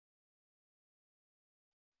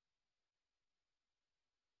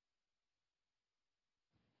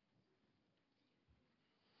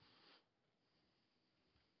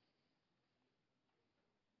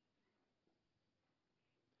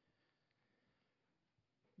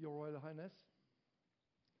Your Royal Highness,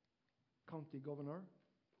 County Governor,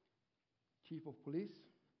 Chief of Police,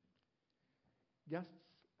 guests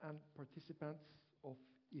and participants of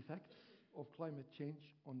effects of climate change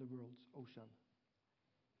on the world's ocean.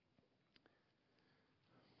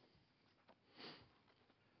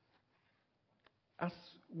 As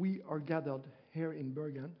we are gathered here in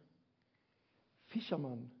Bergen,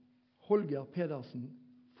 fisherman Holger Pedersen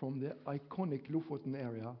from the iconic Lofoten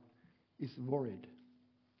area is worried.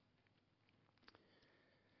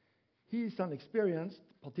 He is an experienced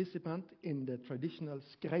participant in the traditional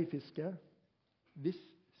skreifiske. This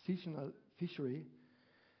seasonal fishery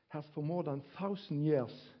has for more than 1,000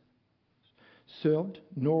 years served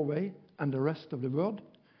Norway and the rest of the world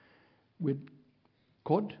with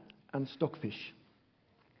cod and stockfish.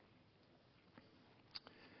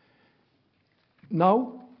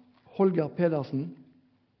 Now, Holger Pedersen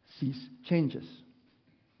sees changes.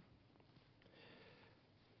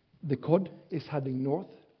 The cod is heading north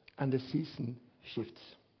and the season shifts.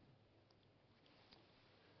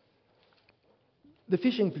 The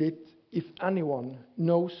fishing fleet, if anyone,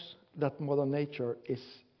 knows that Mother Nature is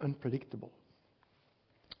unpredictable.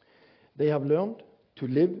 They have learned to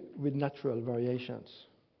live with natural variations.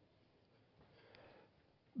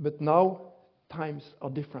 But now times are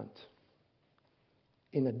different.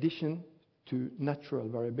 In addition to natural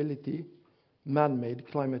variability,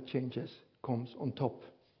 man-made climate changes comes on top.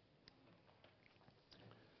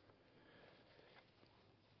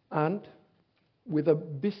 And with a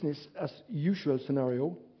business-as-usual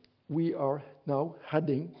scenario, we are now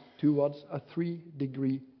heading towards a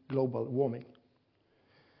 3-degree global warming.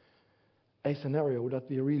 A scenario that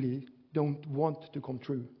we really don't want to come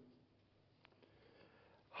true.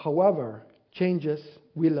 However, changes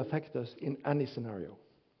will affect us in any scenario.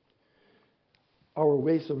 Our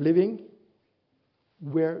ways of living,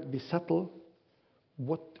 where we settle,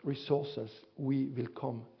 what resources we will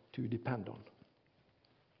come to depend on.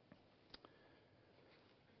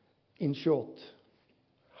 In short,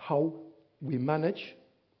 how we manage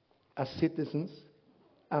as citizens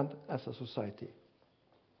and as a society.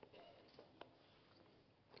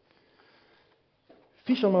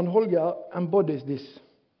 Fisherman Holger embodies this.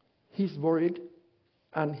 He's worried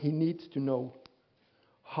and he needs to know,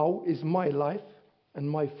 how is my life and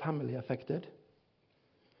my family affected?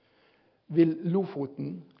 Will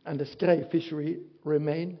Lofoten and the skrei fishery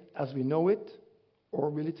remain as we know it, or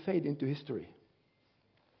will it fade into history?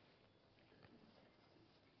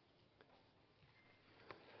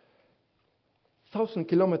 1,000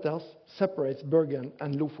 kilometers separates Bergen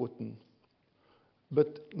and Lofoten,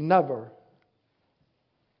 but never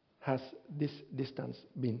has this distance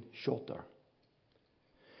been shorter.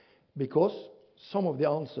 Because some of the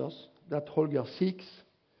answers that Holger seeks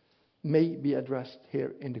may be addressed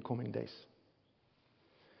here in the coming days.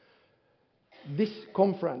 This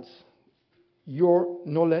conference, your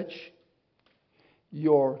knowledge,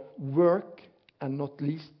 your work, and not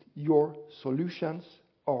least your solutions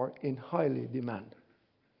are in highly demand.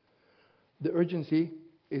 The urgency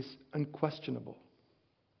is unquestionable.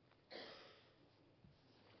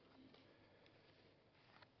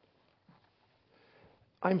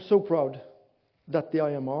 I'm so proud that the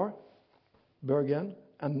IMR, Bergen,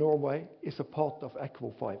 and Norway is a part of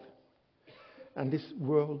ECVO 5, and this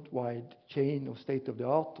worldwide chain of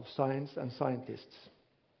state-of-the-art of science and scientists.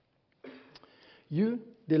 You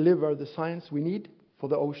deliver the science we need for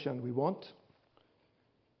the ocean we want.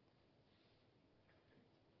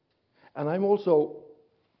 And I'm also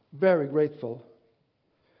very grateful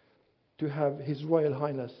to have His Royal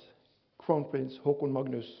Highness Crown Prince Haakon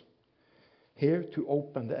Magnus here to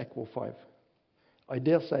open the ECVO 5. I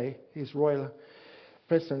dare say His Royal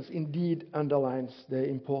presence indeed underlines the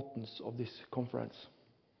importance of this conference.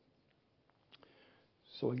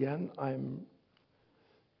 So again, I'm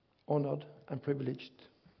honored and privileged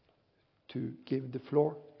to give the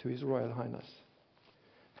floor to His Royal Highness.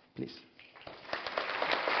 Please.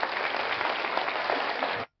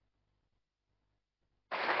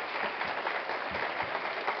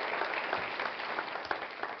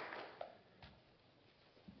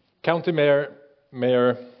 County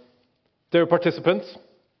Mayor, dear participants,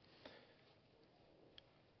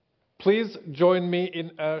 please join me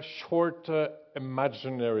in a short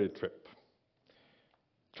imaginary trip.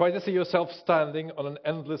 Try to see yourself standing on an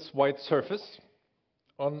endless white surface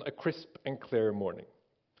on a crisp and clear morning.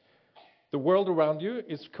 The world around you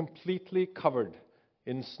is completely covered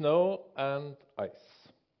in snow and ice.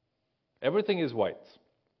 Everything is white.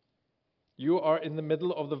 You are in the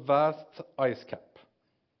middle of the vast ice cap.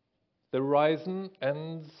 The horizon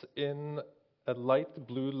ends in a light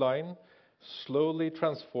blue line slowly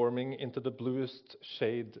transforming into the bluest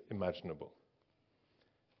shade imaginable.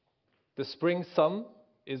 The spring sun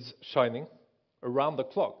is shining around the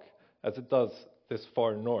clock, as it does this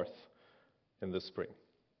far north in the spring.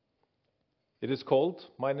 It is cold,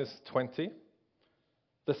 -20.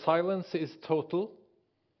 The silence is total,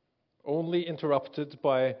 only interrupted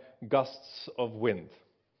by gusts of wind.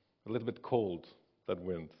 A little bit cold, that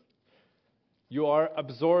wind. You are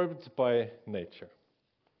absorbed by nature.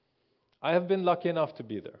 I have been lucky enough to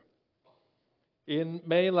be there. In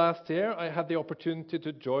May last year, I had the opportunity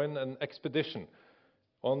to join an expedition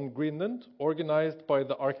on Greenland organized by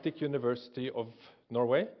the Arctic University of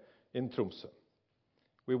Norway in Tromsø.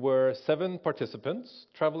 We were 7 participants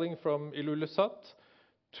traveling from Ilulissat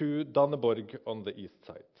to Danneborg on the east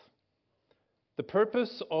side. The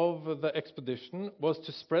purpose of the expedition was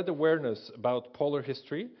to spread awareness about polar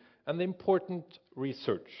history and the important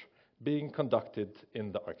research being conducted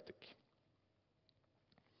in the Arctic.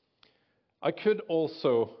 I could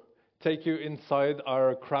also take you inside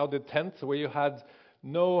our crowded tent where you had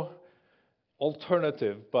no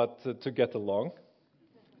alternative but to get along,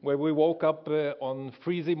 where we woke up on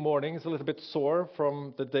freezing mornings a little bit sore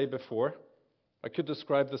from the day before. I could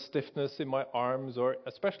describe the stiffness in my arms, or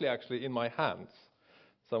especially actually in my hands,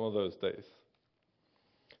 some of those days.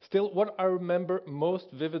 Still, what I remember most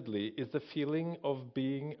vividly is the feeling of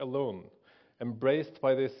being alone, embraced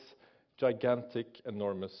by this gigantic,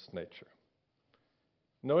 enormous nature.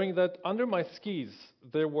 Knowing that under my skis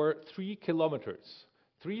there were 3 kilometers,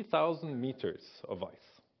 3,000 meters of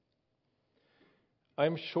ice.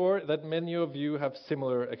 I'm sure that many of you have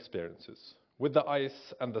similar experiences with the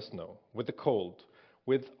ice and the snow, with the cold,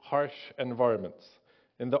 with harsh environments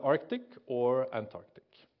in the Arctic or Antarctic.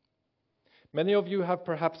 Many of you have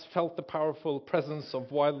perhaps felt the powerful presence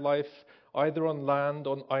of wildlife either on land,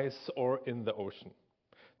 on ice, or in the ocean.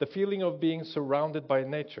 The feeling of being surrounded by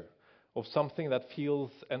nature, of something that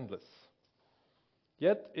feels endless.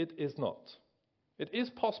 Yet it is not. It is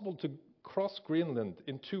possible to cross Greenland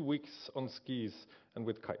in 2 weeks on skis and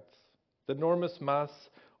with kites. The enormous mass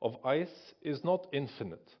of ice is not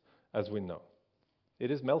infinite, as we know.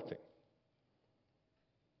 It is melting.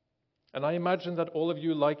 And I imagine that all of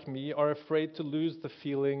you, like me, are afraid to lose the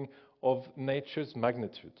feeling of nature's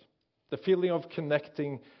magnitude, the feeling of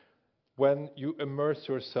connecting when you immerse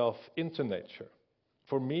yourself into nature.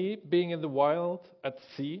 For me, being in the wild, at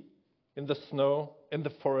sea, in the snow, in the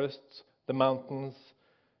forests, the mountains,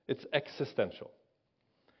 it's existential.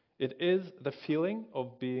 It is the feeling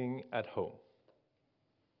of being at home.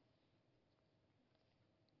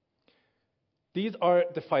 These are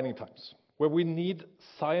defining times where we need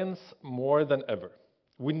science more than ever.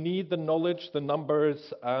 We need the knowledge, the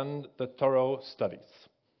numbers, and the thorough studies.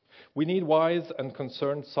 We need wise and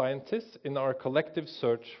concerned scientists in our collective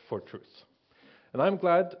search for truth. And I'm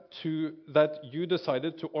glad that you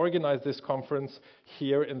decided to organize this conference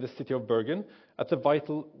here in the city of Bergen at the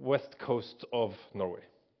vital west coast of Norway.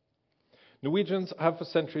 Norwegians have for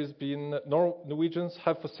centuries been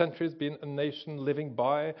a nation living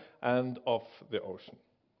by and off the ocean.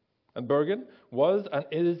 And Bergen was and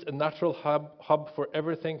is a natural hub for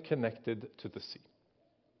everything connected to the sea.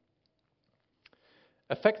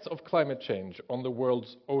 Effects of climate change on the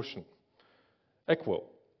world's ocean. ECWO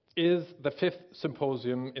is the 5th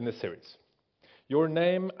symposium in the series. Your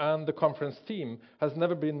name and the conference theme has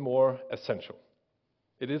never been more essential.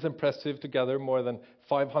 It is impressive to gather more than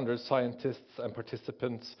 500 scientists and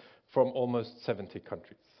participants from almost 70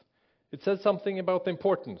 countries. It says something about the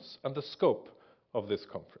importance and the scope of this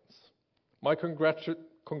conference. My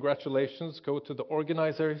congratulations go to the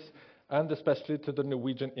organizers and especially to the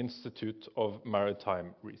Norwegian Institute of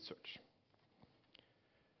Maritime Research.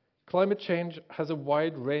 Climate change has a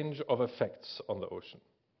wide range of effects on the ocean.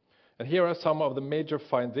 And here are some of the major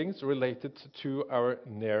findings related to our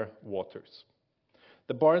near waters.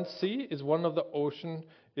 The Barents Sea is one of the ocean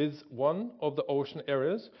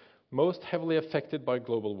areas most heavily affected by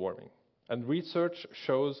global warming, and research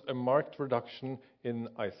shows a marked reduction in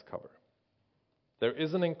ice cover. There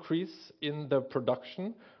is an increase in the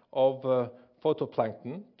production of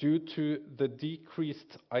phytoplankton due to the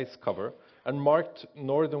decreased ice cover and marked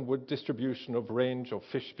northernward distribution of range of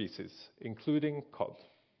fish species, including cod.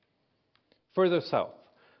 Further south,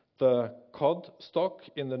 the cod stock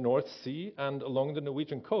in the North Sea and along the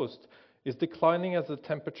Norwegian coast is declining as the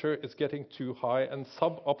temperature is getting too high and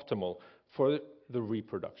suboptimal for the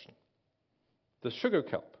reproduction. The sugar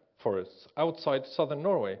kelp forests outside southern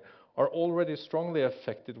Norway are already strongly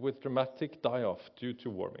affected with dramatic die-off due to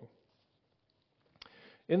warming.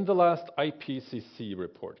 In the last IPCC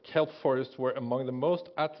report, kelp forests were among the most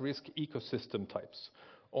at-risk ecosystem types,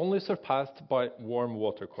 only surpassed by warm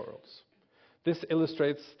water corals. This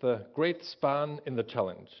illustrates the great span in the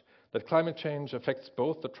challenge, that climate change affects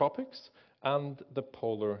both the tropics and the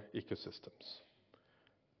polar ecosystems.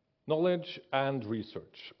 Knowledge and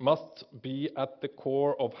research must be at the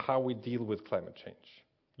core of how we deal with climate change.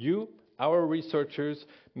 You, our researchers,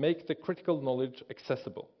 make the critical knowledge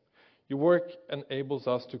accessible. Your work enables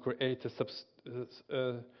us to create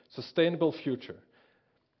a sustainable future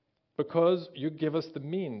because you give us the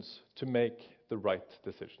means to make the right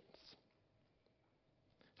decisions.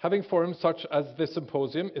 Having forums such as this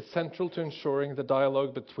symposium is central to ensuring the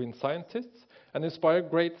dialogue between scientists and inspire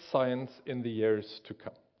great science in the years to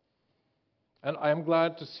come. And I am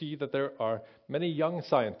glad to see that there are many young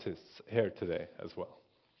scientists here today as well.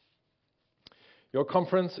 Your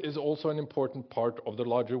conference is also an important part of the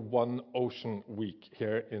larger One Ocean Week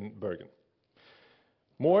here in Bergen.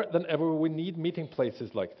 More than ever, we need meeting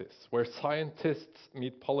places like this, where scientists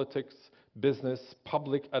meet politics, business,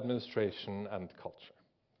 public administration, and culture.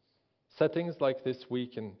 Settings like this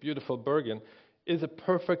week in beautiful Bergen is a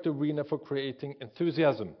perfect arena for creating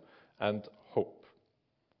enthusiasm and hope.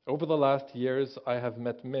 Over the last years, I have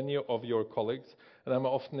met many of your colleagues, and I'm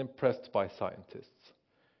often impressed by scientists.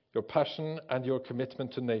 Your passion and your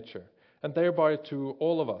commitment to nature, and thereby to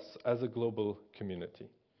all of us as a global community.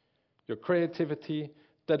 Your creativity,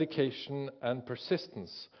 dedication, and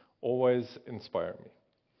persistence always inspire me.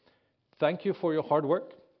 Thank you for your hard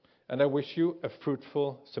work, and I wish you a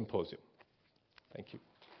fruitful symposium. Thank you.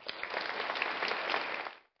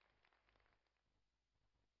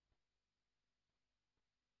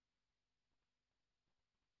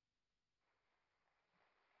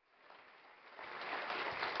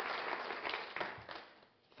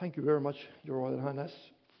 Thank you very much, Your Royal Highness,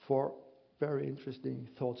 for very interesting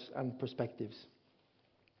thoughts and perspectives.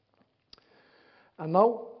 And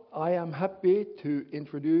now I am happy to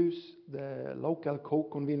introduce the local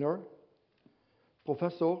co-convener,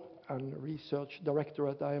 Professor and Research Director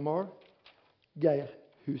at IMR, Geir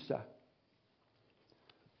Huse.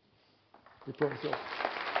 The floor is yours.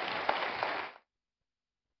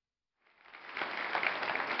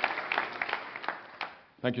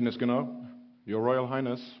 Thank you, Gunnar. Your Royal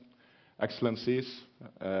Highness, Excellencies,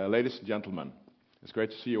 ladies and gentlemen, it's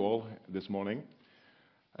great to see you all this morning.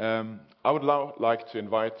 I would now like to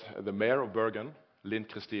invite the Mayor of Bergen, Linn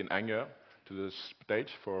Kristin Engø, to the stage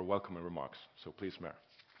for welcoming remarks. So please, Mayor.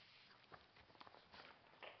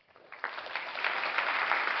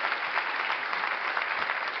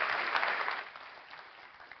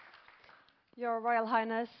 Your Royal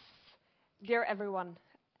Highness, dear everyone,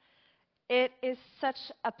 it is such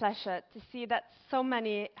a pleasure to see that so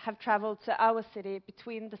many have traveled to our city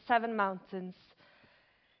between the 7 mountains,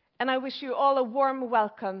 and I wish you all a warm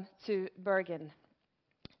welcome to Bergen.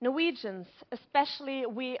 Norwegians, especially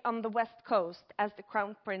we on the west coast, as the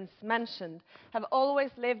Crown Prince mentioned, have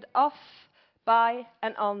always lived off, by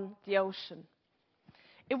and on the ocean.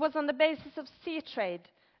 It was on the basis of sea trade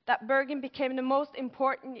that Bergen became the most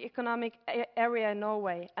important economic area in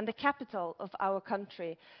Norway and the capital of our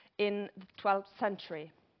country in the 12th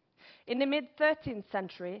century. In the mid-13th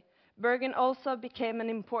century, Bergen also became an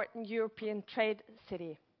important European trade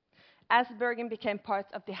city, as Bergen became part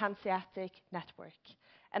of the Hanseatic network,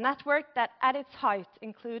 a network that at its height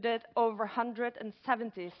included over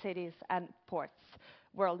 170 cities and ports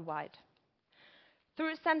worldwide.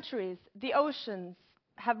 Through centuries, the oceans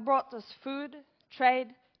have brought us food, trade,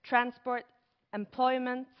 transport,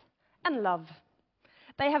 employment, and love.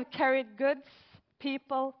 They have carried goods,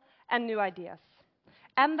 people, and new ideas.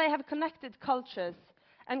 And they have connected cultures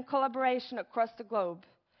and collaboration across the globe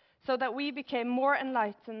so that we became more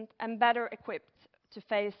enlightened and better equipped to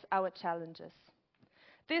face our challenges.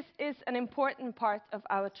 This is an important part of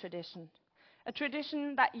our tradition, a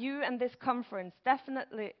tradition that you and this conference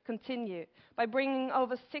definitely continue by bringing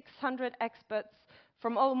over 600 experts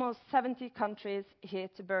from almost 70 countries here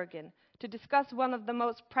to Bergen to discuss one of the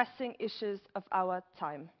most pressing issues of our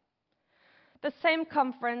time. The same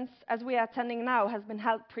conference as we are attending now has been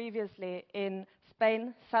held previously in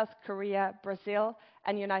Spain, South Korea, Brazil,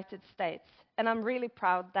 and United States, and I'm really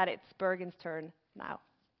proud that it's Bergen's turn now.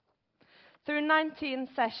 Through 19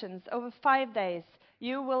 sessions over 5 days,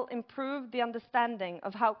 you will improve the understanding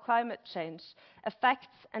of how climate change affects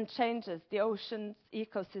and changes the ocean's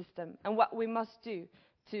ecosystem and what we must do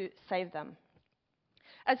to save them.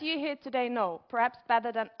 As you here today know, perhaps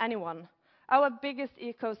better than anyone, our biggest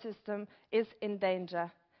ecosystem is in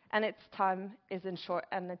danger, and its time is in short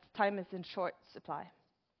supply.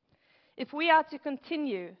 If we are to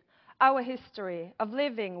continue our history of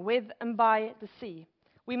living with and by the sea,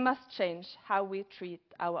 we must change how we treat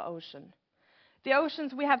our ocean. The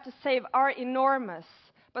oceans we have to save are enormous,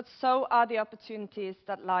 but so are the opportunities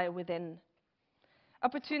that lie within.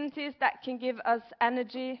 Opportunities that can give us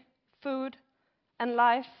energy, food, and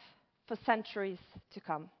life for centuries to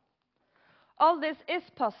come. All this is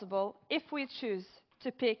possible if we choose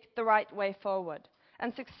to pick the right way forward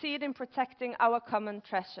and succeed in protecting our common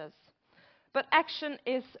treasures. But action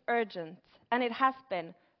is urgent, and it has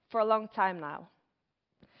been for a long time now.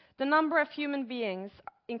 The number of human beings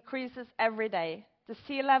increases every day. The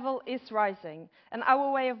sea level is rising, and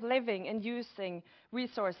our way of living and using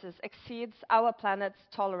resources exceeds our planet's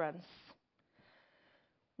tolerance.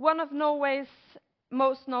 One of Norway's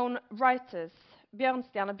most known writers,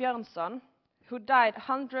 Bjørnson, who died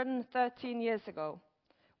 113 years ago,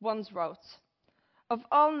 once wrote, "Of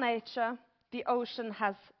all nature, the ocean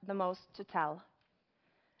has the most to tell."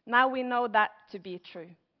 Now we know that to be true.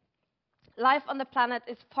 Life on the planet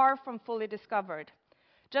is far from fully discovered.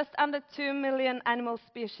 Just under 2 million animal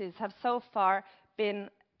species have so far been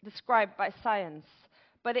described by science,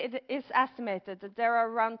 but it is estimated that there are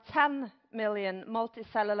around 10 million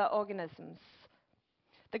multicellular organisms.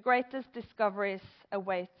 The greatest discoveries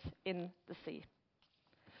await in the sea.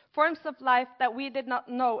 Forms of life that we did not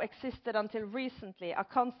know existed until recently are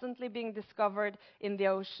constantly being discovered in the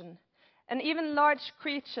ocean. And even large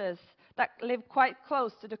creatures that live quite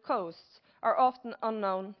close to the coast are often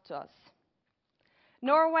unknown to us.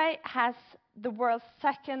 Norway has the world's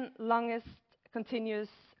second longest continuous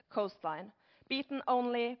coastline, beaten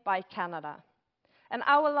only by Canada. And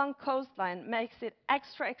our long coastline makes it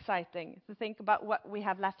extra exciting to think about what we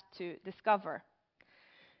have left to discover.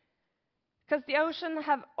 Because the ocean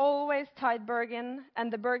have always tied Bergen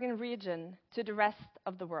and the Bergen region to the rest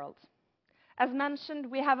of the world. As mentioned,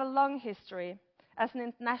 we have a long history as an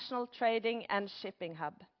international trading and shipping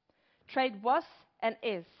hub. Trade was and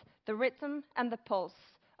is the rhythm and the pulse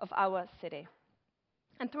of our city.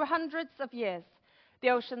 And through hundreds of years,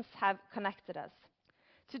 the oceans have connected us.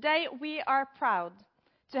 Today, we are proud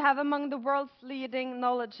to have among the world's leading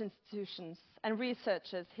knowledge institutions and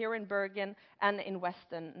researchers here in Bergen and in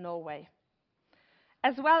Western Norway,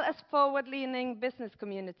 as well as forward-leaning business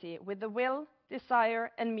community with the will,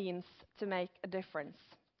 desire, and means to make a difference.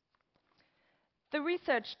 The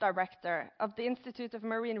research director of the Institute of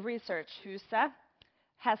Marine Research, Huset,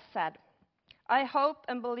 has said, "I hope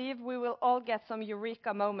and believe we will all get some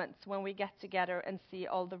eureka moments when we get together and see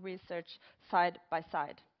all the research side by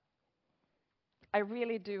side." I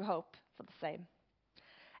really do hope for the same.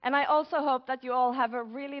 And I also hope that you all have a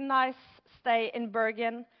really nice stay in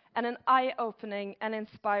Bergen and an eye-opening and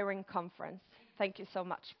inspiring conference. Thank you so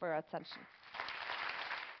much for your attention.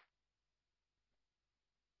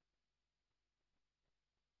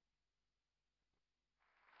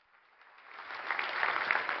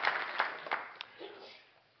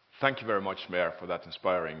 Thank you very much, Mayor, for that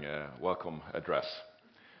inspiring welcome address.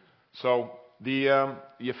 So the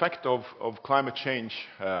effect of climate change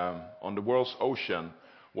on the world's ocean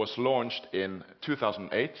was launched in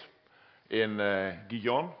 2008 in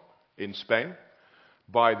Gijón in Spain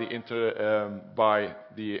by the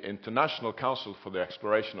International Council for the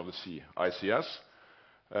Exploration of the Sea, ICS,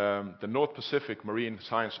 the North Pacific Marine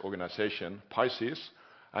Science Organization, PICES,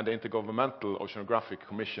 and the Intergovernmental Oceanographic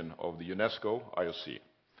Commission of the UNESCO, IOC,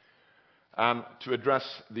 and to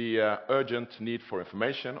address the urgent need for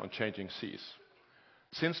information on changing seas.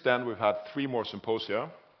 Since then, we've had 3 more symposia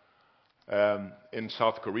in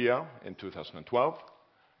South Korea in 2012,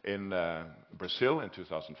 in Brazil in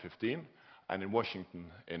 2015, and in Washington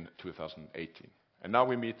in 2018. And now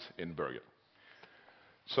we meet in Bergen.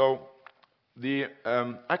 So the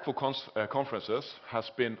ACFO conferences has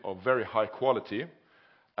been of very high quality,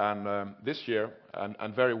 and this year,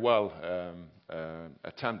 and very well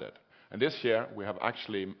attended. And this year, we have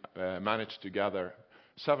actually managed to gather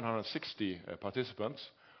 760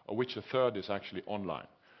 participants, of which a third is actually online.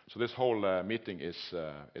 So this whole meeting is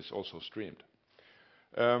also streamed.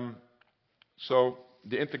 So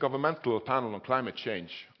the Intergovernmental Panel on Climate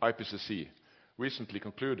Change, IPCC, recently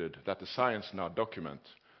concluded that the science now document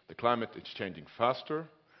the climate is changing faster,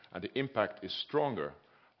 and the impact is stronger,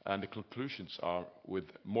 and the conclusions are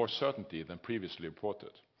with more certainty than previously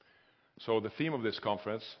reported. So the theme of this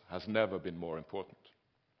conference has never been more important.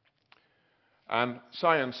 And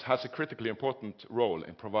science has a critically important role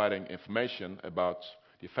in providing information about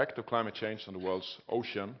the effect of climate change on the world's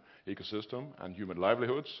ocean ecosystem and human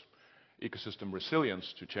livelihoods, ecosystem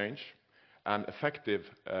resilience to change, and effective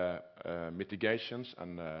mitigations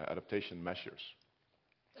and adaptation measures.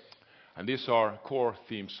 And these are core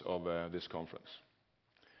themes of this conference.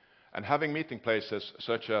 And having meeting places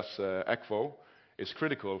such as ACFO is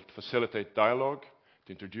critical to facilitate dialogue,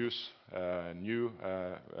 to introduce new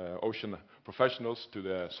ocean professionals to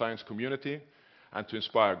the science community, and to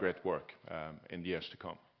inspire great work in the years to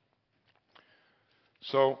come.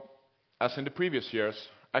 So, as in the previous years,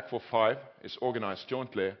 ECFO 5 is organized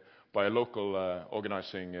jointly by a local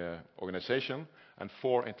organization and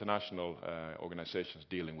 4 international organizations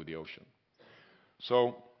dealing with the ocean.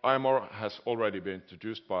 So, IMOR has already been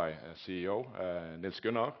introduced by CEO Nils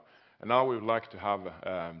Gunnar, and now we would like to have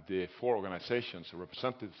the 4 organizations,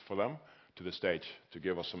 representatives for them, to the stage to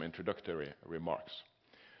give us some introductory remarks.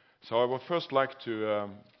 So I would first like to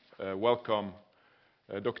welcome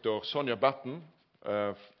Dr. Sonja Batten,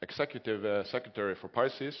 Executive Secretary for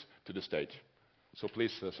Pisces, to the stage. So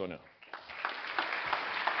please, Sonja.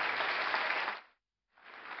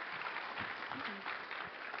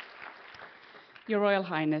 Your Royal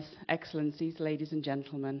Highness, Excellencies, ladies and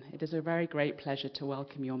gentlemen, it is a very great pleasure to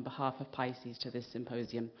welcome you on behalf of Pisces to this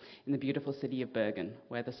symposium in the beautiful city of Bergen,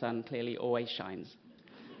 where the sun clearly always shines.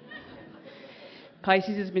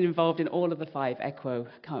 Pisces has been involved in all of the 5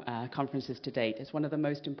 ECWO conferences to date. It's one of the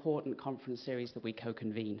most important conference series that we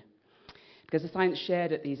co-convene, because the science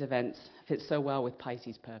shared at these events fits so well with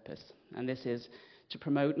Pisces' purpose, and this is to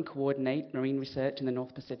promote and coordinate marine research in the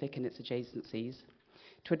North Pacific and its adjacencies,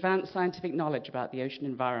 to advance scientific knowledge about the ocean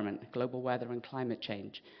environment, global weather and climate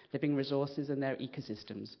change, living resources and their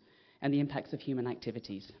ecosystems, and the impacts of human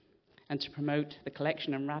activities, and to promote the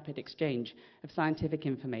collection and rapid exchange of scientific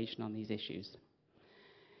information on these issues.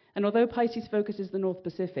 And although Pisces focuses the North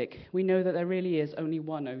Pacific, we know that there really is only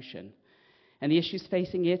one ocean, and the issues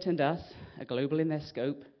facing it and us are global in their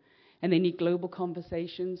scope, and they need global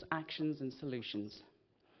conversations, actions, and solutions.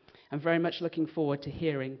 I'm very much looking forward to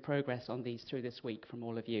hearing progress on these through this week from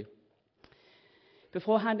all of you.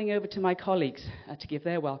 Before handing over to my colleagues to give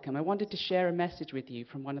their welcome, I wanted to share a message with you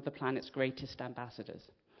from one of the planet's greatest ambassadors.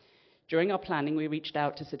 During our planning, we reached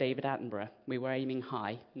out to Sir David Attenborough. We were aiming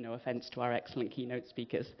high, no offense to our excellent keynote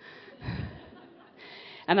speakers.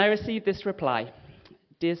 And I received this reply: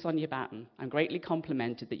 "Dear Sonja Batten, I'm greatly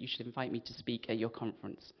complimented that you should invite me to speak at your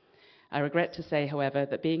conference. I regret to say, however,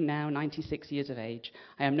 that being now 96 years of age,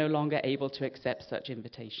 I am no longer able to accept such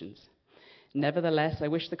invitations. Nevertheless, I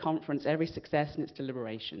wish the conference every success in its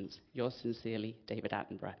deliberations. Yours sincerely, David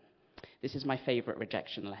Attenborough." This is my favorite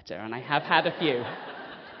rejection letter, and I have had a few.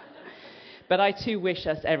 But I too wish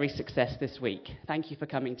us every success this week. Thank you for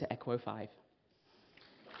coming to ECWO 5.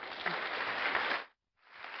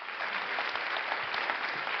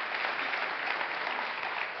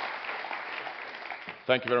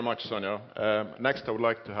 Thank you very much, Sonja. Next, I would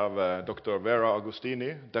like to have Dr. Vera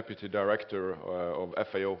Agostini, Deputy Director of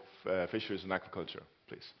FAO Fisheries and Aquaculture,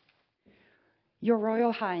 please. Your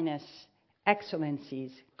Royal Highness,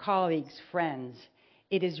 Excellencies, colleagues, friends,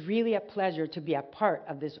 it is really a pleasure to be a part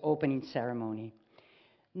of this opening ceremony.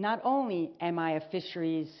 Not only am I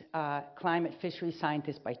a climate fisheries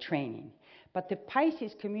scientist by training, but the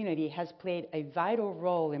Pisces community has played a vital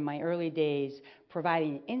role in my early days,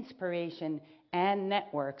 providing inspiration and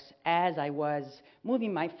networks as I was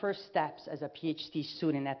moving my first steps as a PhD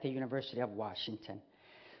student at the University of Washington.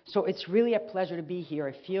 So it's really a pleasure to be here.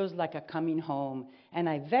 It feels like a coming home, and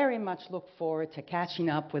I very much look forward to catching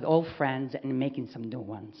up with old friends and making some new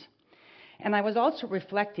ones. And I was also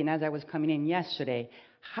reflecting as I was coming in yesterday,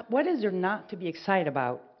 what is there not to be excited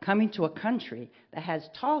about coming to a country that has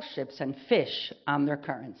tall ships and fish on their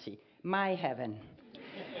currency? My heaven.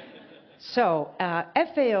 So,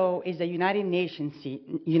 FAO is a United Nations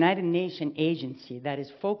agency that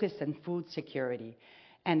is focused on food security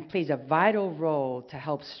and plays a vital role to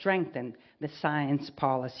help strengthen the science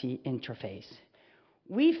policy interface.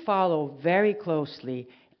 We follow very closely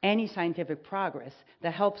any scientific progress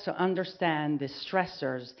that helps to understand the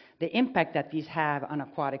stressors, the impact that these have on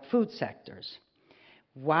aquatic food sectors.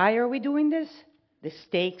 Why are we doing this? The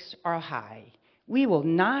stakes are high. We will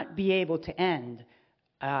not be able to end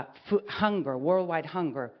hunger, worldwide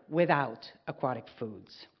hunger, without aquatic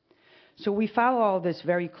foods. So we follow all this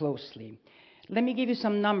very closely. Let me give you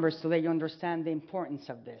some numbers so that you understand the importance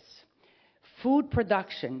of this. Food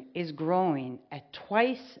production is growing at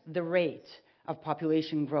twice the rate of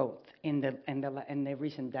population growth in the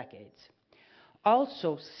recent decades.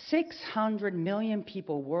 Also, 600 million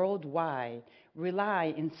people worldwide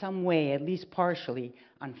rely in some way, at least partially,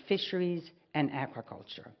 on fisheries and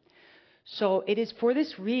aquaculture. So it is for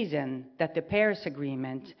this reason that the Paris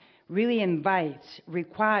Agreement really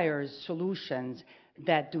requires solutions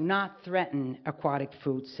that do not threaten aquatic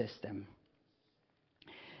food system.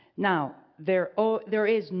 Now, there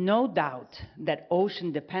is no doubt that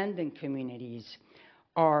ocean-dependent communities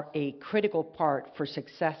are a critical part for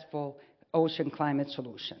successful ocean climate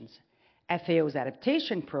solutions. FAO's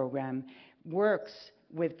adaptation program works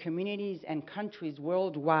with communities and countries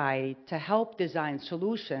worldwide to help design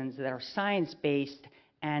solutions that are science-based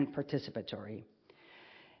and participatory.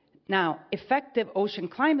 Now, effective ocean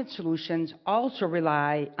climate solutions also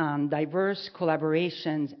rely on diverse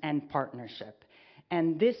collaborations and partnership.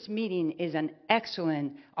 And this meeting is an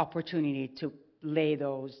excellent opportunity to lay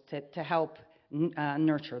those, to help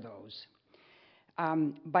nurture those.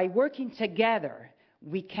 By working together,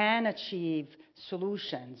 we can achieve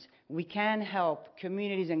solutions. We can help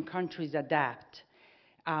communities and countries adapt.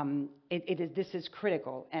 This is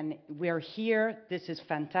critical, and we're here. This is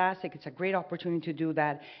fantastic. It's a great opportunity to do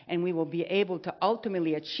that, and we will be able to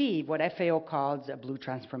ultimately achieve what FAO calls a blue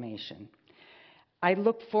transformation. I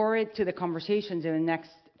look forward to the conversations in the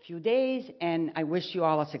next few days, and I wish you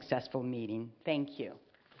all a successful meeting. Thank you.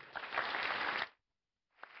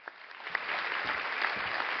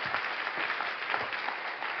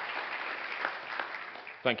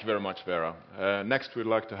 Thank you very much, Vera. Next, we'd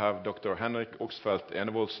like to have Dr. Henrik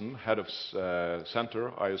Ingvaldsen, Head of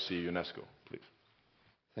Center, IOC UNESCO, please.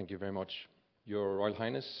 Thank you very much. Your Royal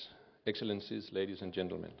Highness, Excellencies, ladies and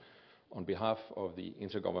gentlemen, on behalf of the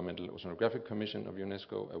Intergovernmental Oceanographic Commission of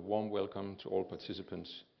UNESCO, a warm welcome to all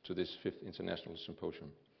participants to this 5th International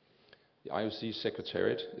Symposium. The IOC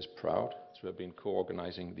Secretariat is proud to have been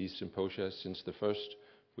co-organizing these symposia since the first,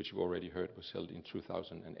 which you already heard, was held in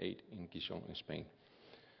 2008 in Gijón in Spain.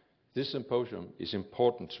 This symposium is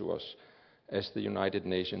important to us as the United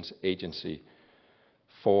Nations agency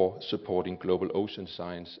for supporting global ocean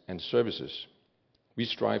science and services. We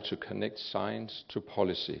strive to connect science to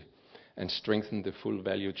policy and strengthen the full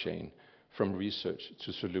value chain from research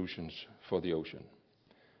to solutions for the ocean.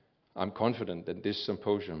 I'm confident that this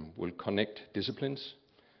symposium will connect disciplines,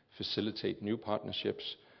 facilitate new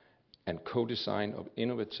partnerships, and co-design of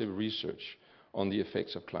innovative research on the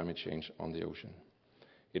effects of climate change on the ocean.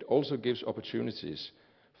 It also gives opportunities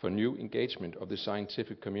for new engagement of the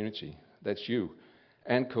scientific community, that's you,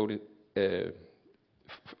 and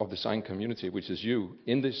of the science community, which is you,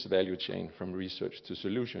 in this value chain from research to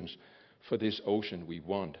solutions for this ocean we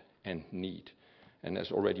want and need. And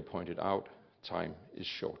as already pointed out, time is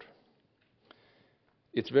short.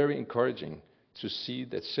 It's very encouraging to see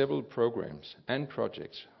that several programs and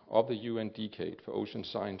projects of the UN Decade for Ocean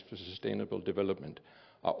Science for Sustainable Development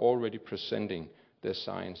are already presenting their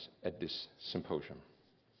science at this symposium.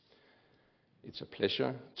 It's a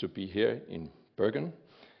pleasure to be here in Bergen,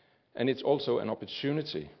 and it's also an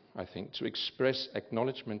opportunity, I think, to express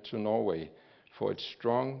acknowledgement to Norway for its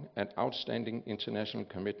strong and outstanding international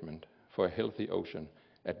commitment for a healthy ocean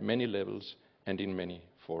at many levels and in many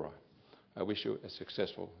fora. I wish you a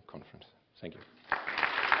successful conference. Thank you.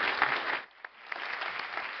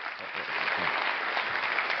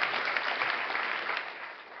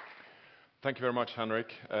 Thank you very much,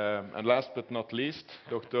 Henrik. And last but not least,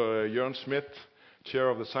 Dr. Jørn Smith, Chair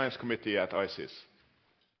of the Science Committee at ICES.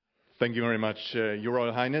 Thank you very much, Your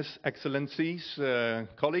Royal Highness, Excellencies,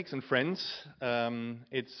 colleagues and friends.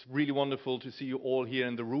 It's really wonderful to see you all here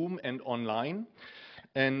in the room and online.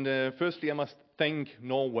 And firstly, I must thank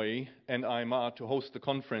Norway and IMR to host the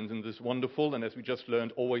conference in this wonderful, and as we just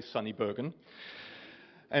learned, always sunny Bergen.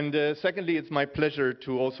 And secondly, it's my pleasure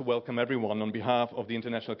to also welcome everyone on behalf of the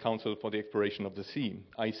International Council for the Exploration of the Sea,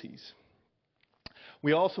 ICES.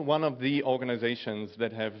 We are also one of the organizations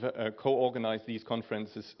that have co-organized these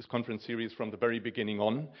conference series from the very beginning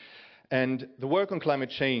on. And the work on climate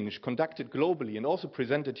change conducted globally and also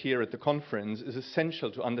presented here at the conference is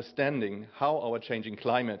essential to understanding how our changing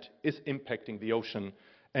climate is impacting the ocean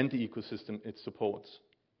and the ecosystem it supports.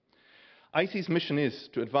 ICES' mission is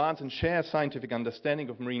to advance and share scientific understanding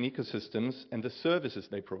of marine ecosystems and the services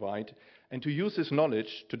they provide, and to use this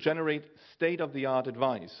knowledge to generate state-of-the-art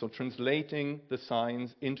advice, so translating the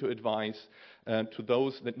science into advice to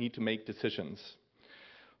those that need to make decisions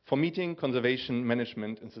for meeting conservation,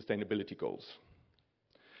 management, and sustainability goals.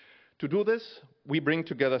 To do this, we bring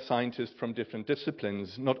together scientists from different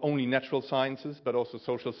disciplines, not only natural sciences, but also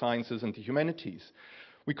social sciences and the humanities.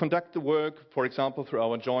 We conduct the work, for example, through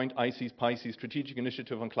our joint ICES-PICES Strategic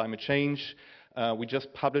Initiative on Climate Change. We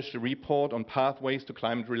just published a report on pathways to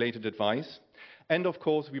climate-related advice. And of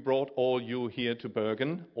course, we brought all you here to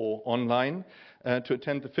Bergen, or online, to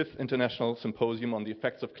attend the 5th International Symposium on the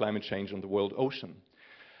Effects of Climate Change on the World Ocean.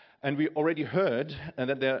 And we already heard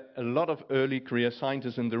that there are a lot of early career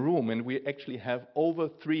scientists in the room, and we actually have over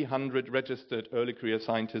 300 registered early career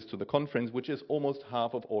scientists to the conference, which is almost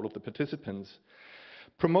half of all of the participants.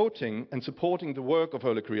 Promoting and supporting the work of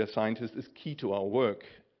early career scientists is key to our work,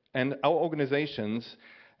 and our organizations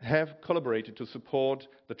have collaborated to support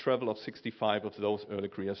the travel of 65 of those early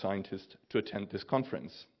career scientists to attend this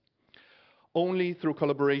conference. Only through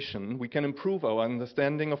collaboration we can improve our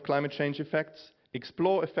understanding of climate change effects,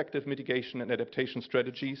 explore effective mitigation and adaptation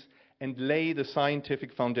strategies, and lay the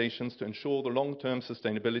scientific foundations to ensure the long-term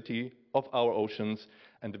sustainability of our oceans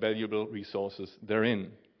and the valuable resources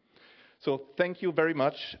therein. So thank you very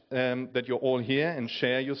much that you're all here and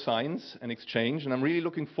share your science and exchange. And I'm really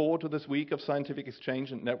looking forward to this week of scientific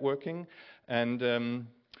exchange and networking. And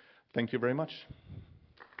thank you very much.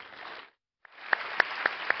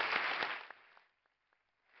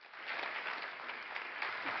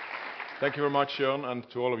 Thank you very much, Jørn, and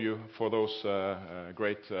to all of you for those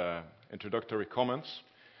great introductory comments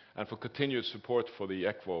and for continued support for the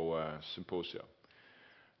ECVO Symposium.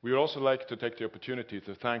 We would also like to take the opportunity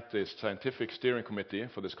to thank the Scientific Steering Committee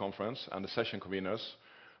for this conference and the session conveners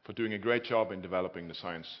for doing a great job in developing the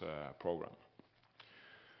science program.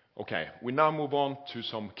 Okay, we now move on to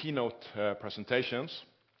some keynote presentations.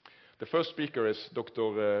 The first speaker is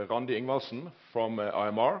Dr. Randi Ingvaldsen from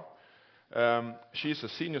IMR. She's a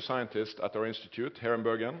senior scientist at our institute here in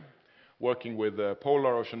Bergen, working with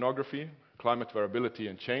polar oceanography, climate variability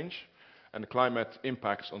and change, and climate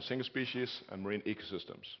impacts on single species and marine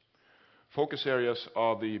ecosystems. Focus areas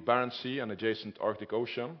are the Barents Sea and adjacent Arctic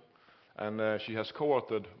Ocean, and she has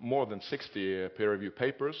co-authored more than 60 peer-reviewed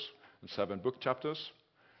papers and 7 book chapters.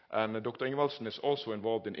 And Dr. Ingvaldsen is also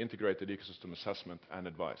involved in integrated ecosystem assessment and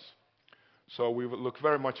advice. So we will look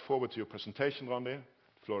very much forward to your presentation, Randi.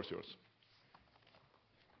 The floor is yours.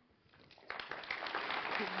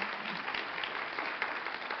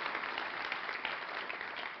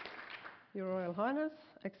 Your Royal Highness,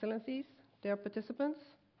 Excellencies, dear participants,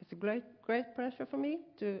 it's a great pleasure for me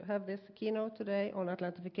to have this keynote today on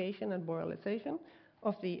Atlantification and borealization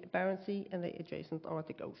of the Barents Sea and the adjacent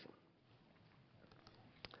Arctic Ocean.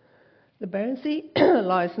 The Barents Sea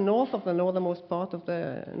lies north of the northernmost part of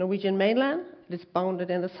the Norwegian mainland. It is bounded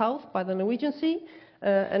in the south by the Norwegian Sea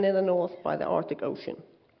and in the north by the Arctic Ocean.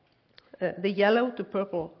 The yellow to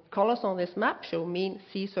purple colors on this map show mean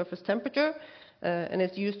sea surface temperature, and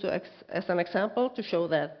it's used as an example to show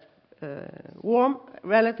that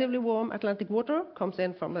relatively warm Atlantic water comes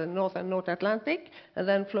in from the North and North Atlantic and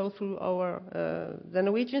then flows through the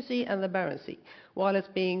Norwegian Sea and the Barents Sea, while it's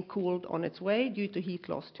being cooled on its way due to heat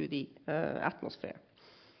loss to the atmosphere.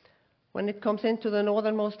 When it comes into the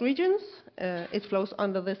northernmost regions, it flows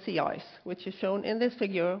under the sea ice, which is shown in this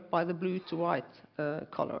figure by the blue to white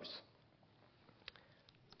colors.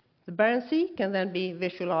 The Barents Sea can then be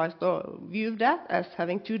visualized or viewed at as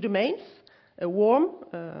having 2 domains, a warm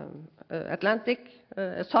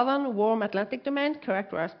southern warm Atlantic domain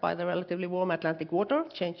characterized by the relatively warm Atlantic water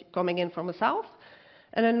coming in from the south,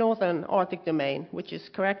 and a northern Arctic domain, which is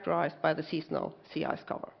characterized by the seasonal sea ice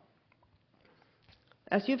cover.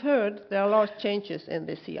 As you've heard, there are large changes in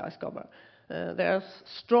this sea ice cover. There's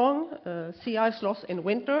strong sea ice loss in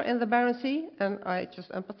winter in the Barents Sea, and I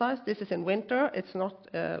just emphasize this is in winter. It's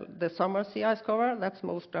not the summer sea ice cover. That's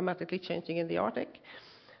most dramatically changing in the Arctic.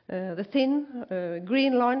 The thin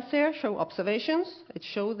green lines here show observations. It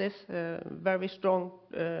shows this very strong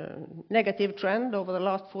negative trend over the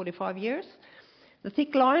last 45 years. The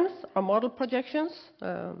thick lines are model projections.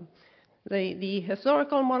 The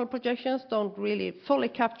historical model projections don't really fully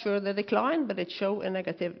capture the decline, but it show a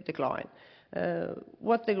negative decline.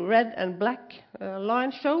 What the red and black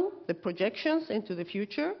lines show, the projections into the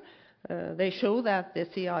future, they show that the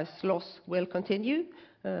sea ice loss will continue,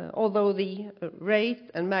 although the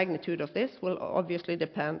rate and magnitude of this will obviously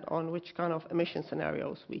depend on which kind of emission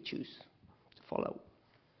scenarios we choose to follow.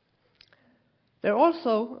 There are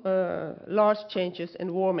also large changes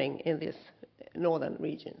in warming in these northern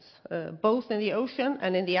regions, both in the ocean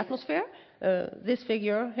and in the atmosphere. This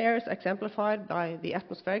figure here is exemplified by the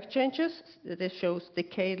atmospheric changes. This shows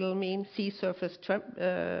decadal mean sea surface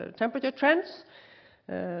temperature trends.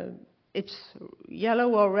 It's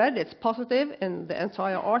yellow or red, it's positive in the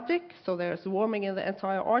entire Arctic, so there's warming in the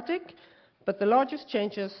entire Arctic, but the largest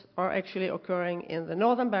changes are actually occurring in the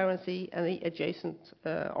northern Barents Sea and the adjacent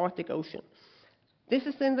Arctic Ocean. This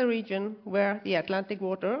is in the region where the Atlantic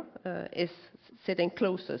water is sitting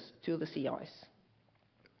closest to the sea ice.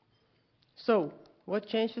 So, what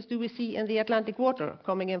changes do we see in the Atlantic water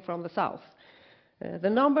coming in from the south? The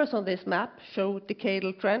numbers on this map show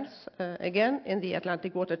decadal trends, again, in the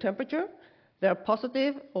Atlantic water temperature. They are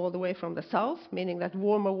positive all the way from the south, meaning that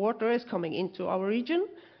warmer water is coming into our region,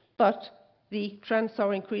 but the trends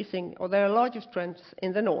are increasing, or there are largest trends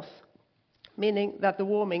in the north, meaning that the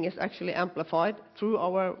warming is actually amplified through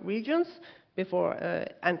our regions before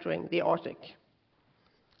entering the Arctic.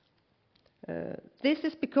 This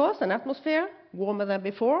is because an atmosphere, warmer than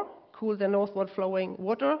before, cooled the northward flowing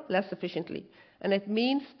water less efficiently. And it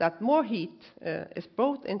means that more heat is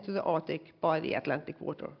brought into the Arctic by the Atlantic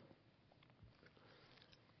water.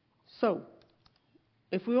 So,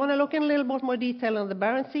 if we want to look in a little bit more detail on the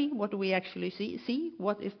Barents Sea, what do we actually see?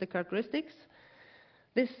 What is the characteristics?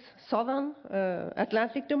 This southern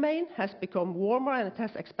Atlantic domain has become warmer and it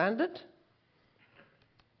has expanded.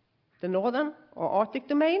 The northern or Arctic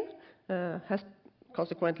domain has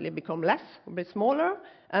consequently become less, a bit smaller,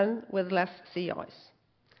 and with less sea ice.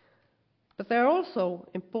 But there are also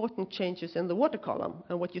important changes in the water column.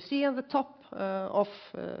 And what you see on the top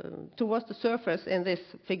towards the surface in this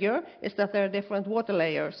figure is that there are different water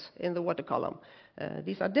layers in the water column.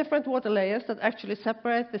 These are different water layers that actually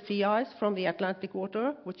separate the sea ice from the Atlantic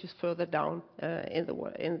water, which is further down in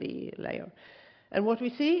the layer. And what we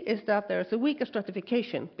see is that there is a weaker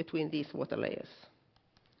stratification between these water layers.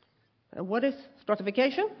 And what is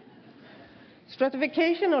stratification?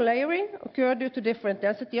 Stratification or layering occur due to different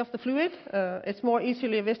density of the fluid. It's more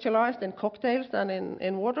easily visualized in cocktails than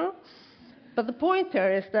in water. But the point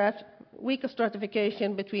here is that weaker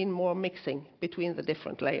stratification between more mixing between the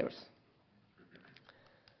different layers.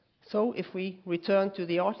 So if we return to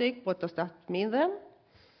the Arctic, what does that mean then?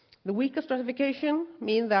 The weaker stratification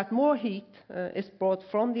means that more heat is brought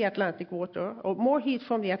from the Atlantic water, or more heat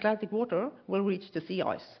from the Atlantic water will reach the sea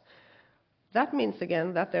ice. That means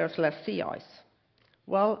again that there's less sea ice.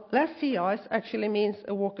 Well, less sea ice actually means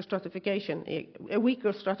a weaker stratification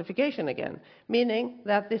again, meaning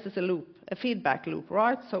that this is a loop, a feedback loop,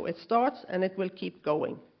 right? So it starts and it will keep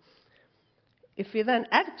going. If we then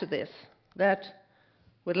add to this that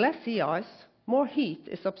with less sea ice, more heat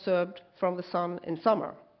is absorbed from the sun in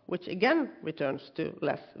summer, which again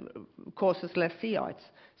causes less sea ice.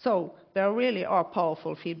 So there really are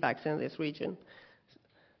powerful feedbacks in this region.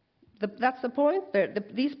 That's the point.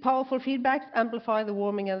 These powerful feedbacks amplify the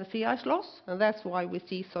warming and the sea ice loss, and that's why we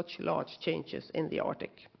see such large changes in the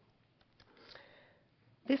Arctic.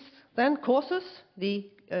 This then causes the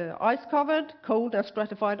ice-covered, cold and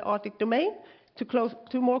stratified Arctic domain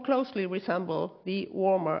to more closely resemble the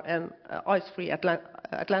warmer and ice-free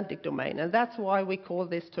Atlantic domain, and that's why we call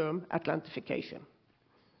this term Atlantification.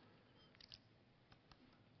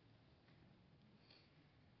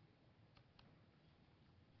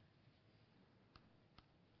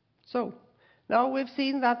 So now we've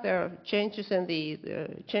seen that there are changes in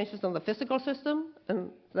changes on the physical system,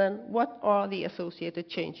 and then what are the associated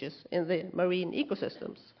changes in the marine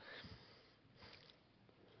ecosystems?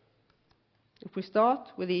 If we start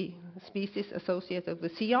with the species associated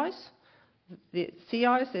with sea ice, the sea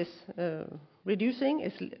ice is reducing,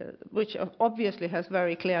 which obviously has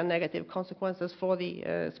very clear negative consequences for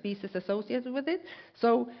the species associated with it.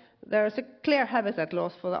 So there is a clear habitat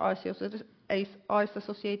loss for the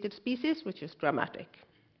ice-associated species, which is dramatic.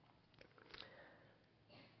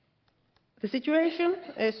 The situation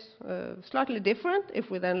is slightly different if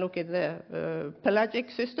we then look at the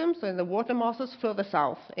pelagic systems and the water masses further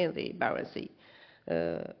south in the Barents Sea.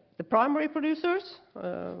 The primary producers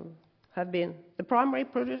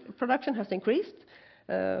production has increased.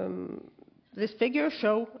 This figure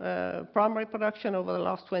shows primary production over the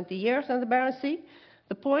last 20 years in the Barents Sea.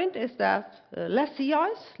 The point is that less sea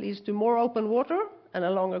ice leads to more open water and a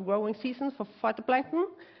longer growing season for phytoplankton,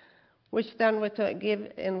 which then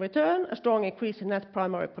give in return a strong increase in net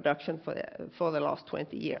primary production for the last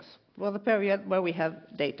 20 years, for the period where we have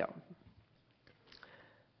data.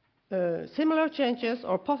 Similar changes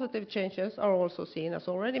or positive changes are also seen, as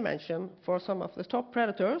already mentioned, for some of the top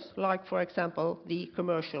predators, like, for example, the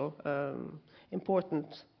commercial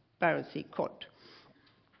important Barents Sea cod.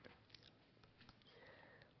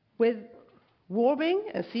 With warming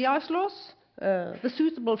and sea ice loss, the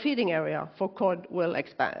suitable feeding area for cod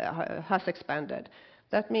has expanded.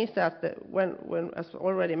 That means that as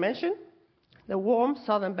already mentioned, the warm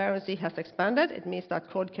southern Barents Sea has expanded. It means that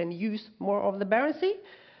cod can use more of the Barents Sea.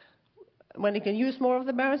 When it can use more of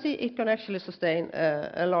the Barents Sea, it can actually sustain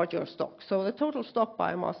a larger stock. So the total stock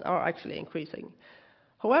biomass are actually increasing.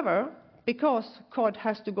 However, because cod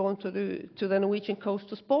has to go to the Norwegian coast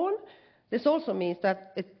to spawn, this also means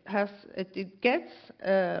that it gets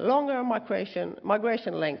longer migration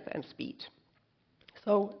length and speed.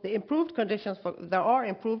 So there are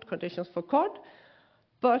improved conditions for cod,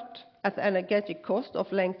 but at an energetic cost of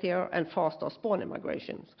lengthier and faster spawning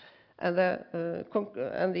migrations. And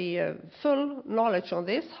the full knowledge on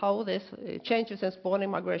this, how this changes in spawning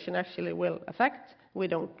migration actually will affect, we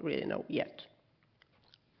don't really know yet.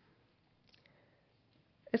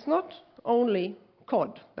 It's not only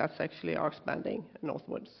cod that's actually are expanding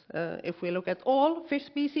northwards. If we look at all fish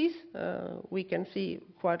species, we can see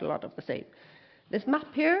quite a lot of the same. This map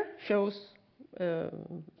here shows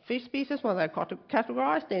fish species when they're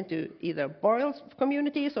categorized into either boreal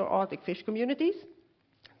communities or Arctic fish communities.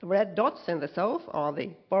 The red dots in the south are the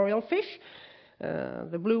boreal fish.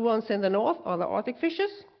 The blue ones in the north are the Arctic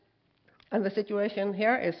fishes. And the situation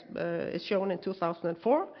here is shown in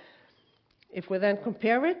 2004. If we then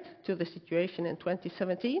compare it to the situation in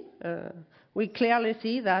 2017, we clearly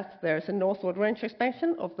see that there is a northward range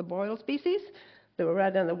expansion of the boreal species. The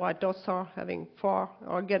red and the white dots are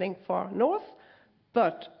getting far north,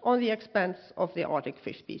 but on the expense of the Arctic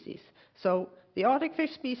fish species. So the Arctic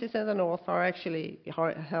fish species in the north are actually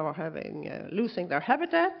losing their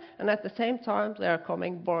habitat, and at the same time there are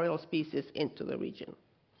coming boreal species into the region.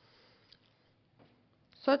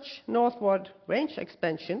 Such northward range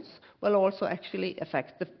expansions will also actually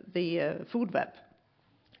affect the food web,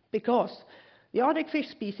 because the Arctic fish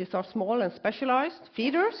species are small and specialized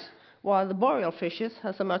feeders, while the boreal fishes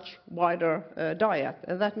has a much wider diet.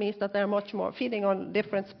 And that means that they're much more feeding on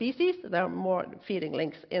different species, there are more feeding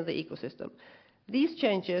links in the ecosystem. These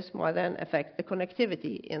changes might then affect the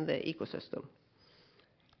connectivity in the ecosystem.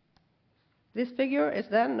 This figure is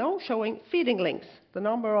then now showing feeding links, the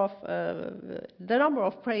number of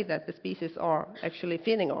prey that the species are actually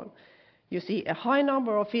feeding on. You see a high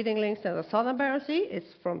number of feeding links in the southern Barents Sea.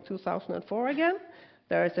 It's from 2004 again.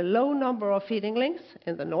 There is a low number of feeding links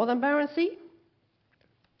in the northern Barents Sea.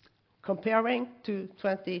 Comparing to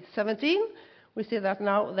 2017, we see that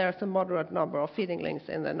now there's a moderate number of feeding links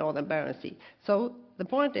in the northern Barents Sea. So the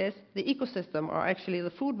point is, the ecosystem are actually,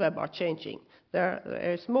 the food web are changing. There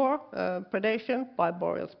is more predation by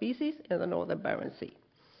boreal species in the northern Barents Sea.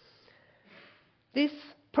 This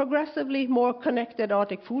progressively more connected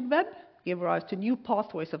Arctic food web gives rise to new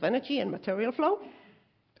pathways of energy and material flow.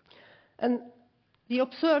 And the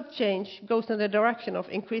observed change goes in the direction of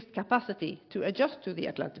increased capacity to adjust to the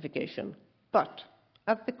Atlantification, but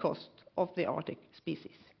at the cost of the Arctic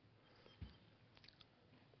species.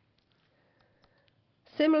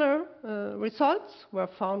 Similar results were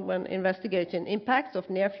found when investigating impacts of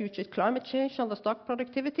near-future climate change on the stock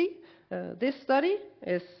productivity. This study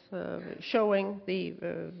is showing the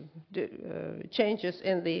changes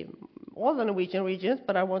in all the Norwegian regions,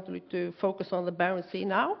 but I want to focus on the Barents Sea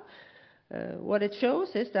now. What it shows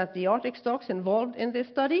is that the Arctic stocks involved in this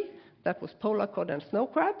study, that was polar cod and snow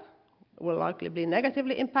crab, will likely be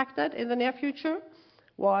negatively impacted in the near future,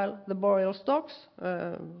 while the boreal stocks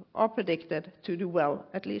are predicted to do well,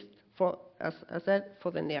 at least as I said,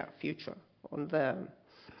 for the near future. In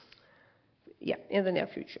the near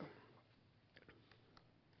future.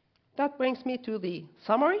 That brings me to the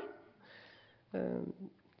summary.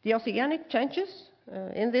 The oceanic changes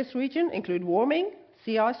in this region include warming,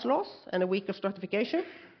 sea ice loss, and a weaker stratification.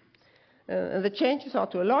 And the changes are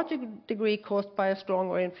to a large degree caused by a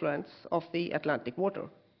stronger influence of the Atlantic water.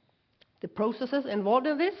 The processes involved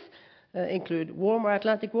in this include warmer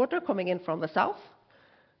Atlantic water coming in from the south,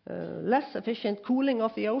 less efficient cooling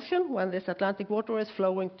of the ocean when this Atlantic water is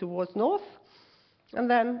flowing towards north, and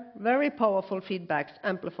then very powerful feedbacks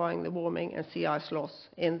amplifying the warming and sea ice loss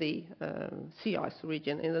in the sea ice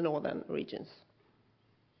region in the northern regions.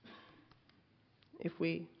 If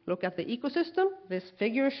we look at the ecosystem, this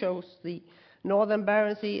figure shows the northern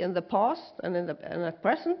Barents Sea in the past and at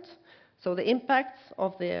present. So the impacts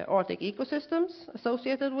of the Arctic ecosystems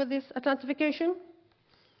associated with this Atlantification.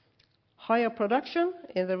 Higher production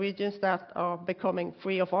in the regions that are becoming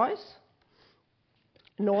free of ice.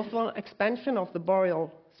 Northward expansion of the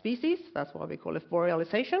boreal species, that's why we call it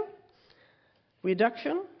borealization.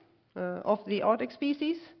 Reduction of the Arctic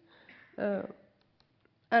species.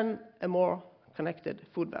 And a more connected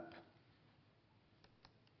food web.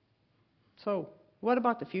 So, what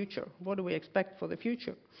about the future? What do we expect for the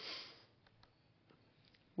future?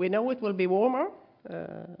 We know it will be warmer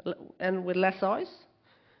and with less ice.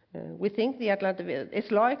 We think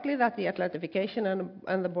it's likely that the Atlantification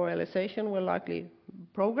and the borealization will likely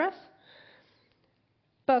progress.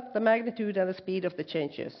 But the magnitude and the speed of the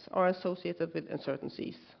changes are associated with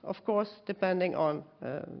uncertainties. Of course, depending on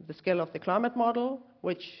the scale of the climate model,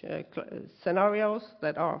 which scenarios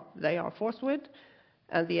they are forced with,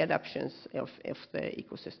 and the adaptations of the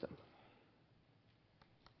ecosystem.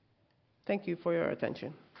 Thank you for your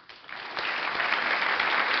attention.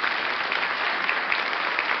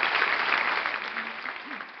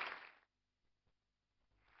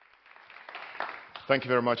 Thank you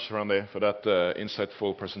very much, Randi, for that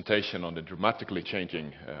insightful presentation on the dramatically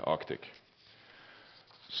changing Arctic.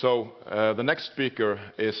 So, the next speaker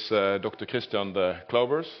is Dr. Christian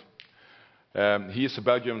Clauwers. He is a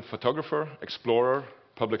Belgian photographer, explorer,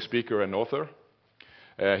 public speaker and author.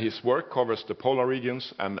 His work covers the polar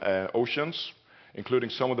regions and oceans, including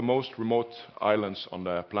some of the most remote islands on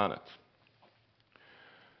the planet.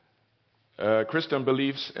 Christian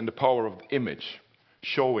believes in the power of the image,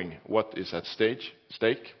 showing what is at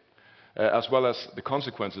stake, as well as the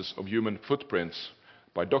consequences of human footprints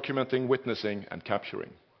by documenting, witnessing and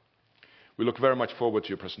capturing. We look very much forward to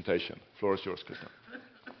your presentation. The floor is yours, Christian.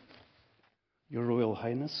 Your Royal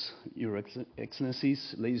Highness, Your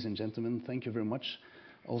Excellencies, ladies and gentlemen, thank you very much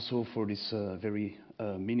also for this very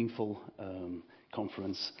meaningful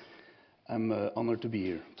conference. I'm honored to be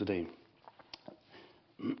here today.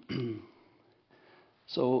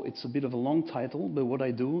 So it's a bit of a long title, but what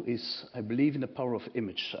I do is I believe in the power of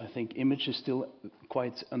image. I think image is still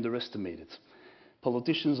quite underestimated.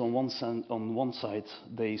 Politicians on one side,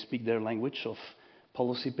 they speak their language of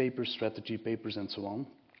policy papers, strategy papers, and so on.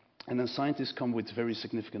 And then scientists come with very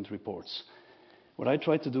significant reports. What I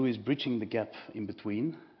try to do is bridging the gap in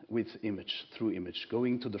between with image, through image,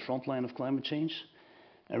 going to the front line of climate change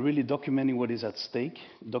and really documenting what is at stake,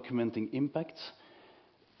 documenting impact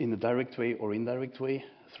in a direct way or indirect way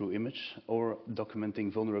through image, or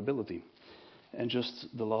documenting vulnerability and just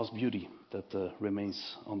the last beauty that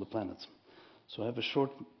remains on the planet. So I have a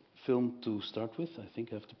short film to start with. I think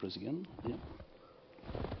I have to press again. Yeah.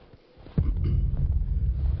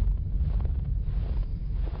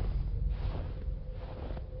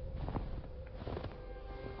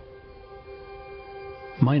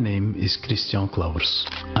 My name is Christian Clauwers.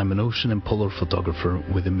 I'm an ocean and polar photographer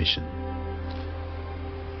with a mission.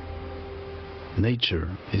 Nature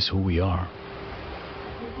is who we are.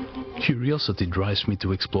 Curiosity drives me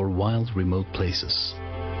to explore wild, remote places.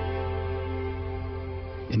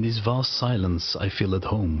 In this vast silence, I feel at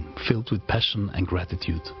home, filled with passion and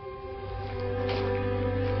gratitude.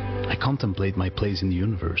 I contemplate my place in the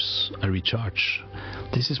universe. I recharge.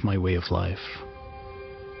 This is my way of life.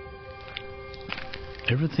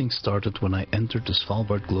 Everything started when I entered the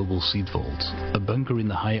Svalbard Global Seed Vault, a bunker in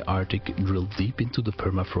the high Arctic drilled deep into the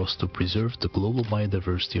permafrost to preserve the global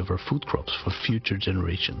biodiversity of our food crops for future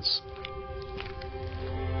generations.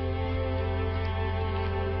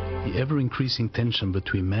 The ever-increasing tension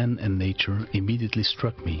between man and nature immediately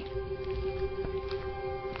struck me.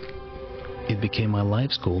 It became my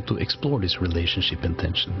life's goal to explore this relationship and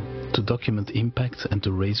tension, to document impact and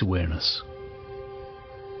to raise awareness.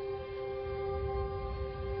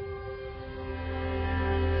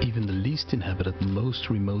 Even the least inhabited, most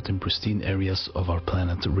remote and pristine areas of our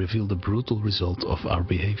planet reveal the brutal result of our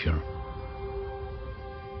behavior.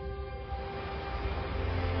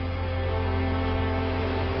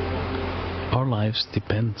 Our lives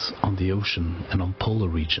depend on the ocean and on polar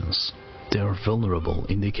regions. They are vulnerable,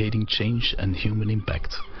 indicating change and human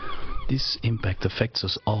impact. This impact affects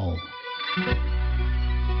us all.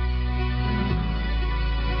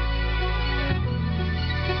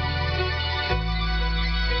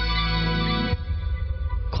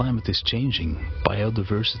 Climate is changing,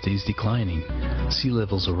 biodiversity is declining, sea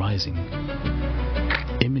levels are rising.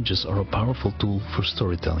 Images are a powerful tool for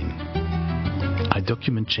storytelling. I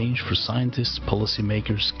document change for scientists,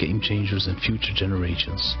 policymakers, game changers and future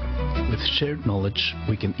generations. With shared knowledge,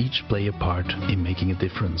 we can each play a part in making a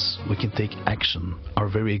difference. We can take action. Our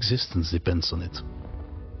very existence depends on it.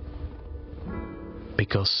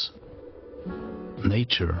 Because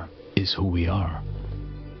nature is who we are.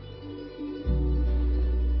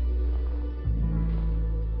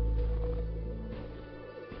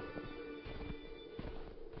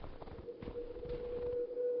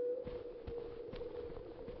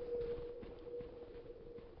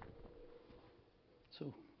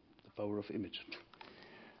 Power of image.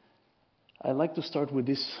 I like to start with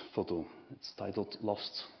this photo. It's titled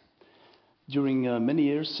Lost. During many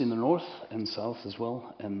years in the north and south as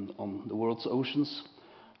well, and on the world's oceans,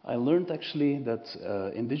 I learned actually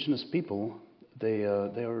that indigenous people, they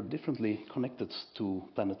are differently connected to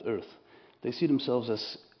planet Earth. They see themselves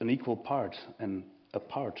as an equal part and a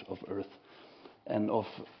part of Earth and of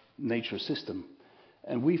nature's system.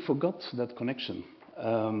 And we forgot that connection.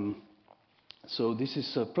 So this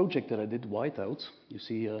is a project that I did whiteout. You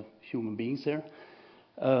see human beings there.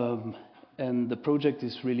 And the project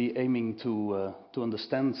is really aiming to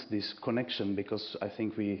understand this connection, because I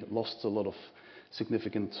think we lost a lot of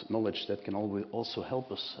significant knowledge that can also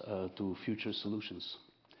help us to future solutions.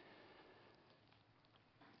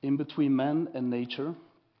 In between man and nature,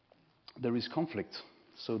 there is conflict.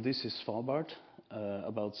 So this is Svalbard,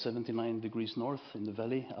 about 79 degrees north in the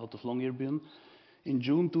valley out of Longyearbyen. In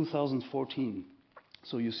June 2014,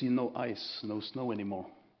 so you see no ice, no snow anymore.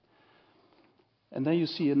 And then you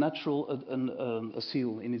see a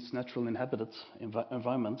seal in its natural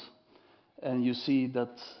environment, and you see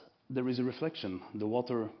that there is a reflection. The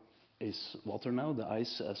water is water now, the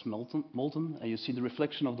ice has molten, and you see the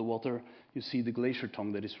reflection of the water, you see the glacier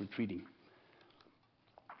tongue that is retreating.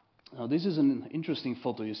 Now this is an interesting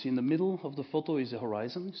photo. You see in the middle of the photo is a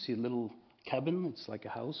horizon. You see a little cabin, it's like a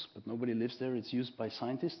house, but nobody lives there. It's used by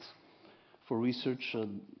scientists for research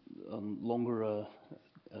on longer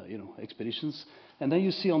expeditions. And then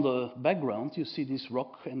you see on the background, you see this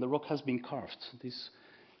rock, and the rock has been carved. This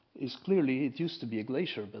is clearly, it used to be a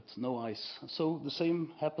glacier, but no ice. So the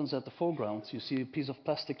same happens at the foreground. You see a piece of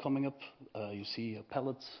plastic coming up, you see a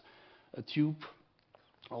pellet, a tube.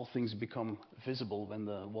 All things become visible when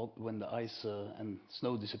the ice and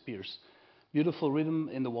snow disappears. Beautiful rhythm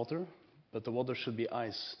in the water, but the water should be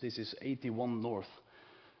ice. This is 81 north,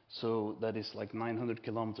 so that is like 900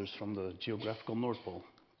 kilometers from the geographical North Pole.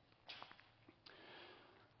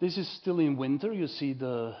 This is still in winter. You see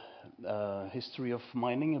the history of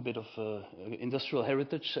mining, a bit of industrial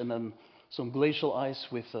heritage, and then some glacial ice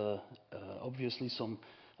with obviously some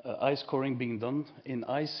ice coring being done. In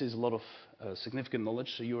ice is a lot of significant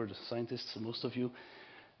knowledge. So you are the scientists, most of you.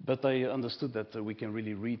 But I understood that we can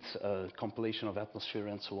really read a compilation of atmosphere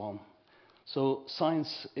and so on. So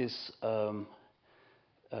science is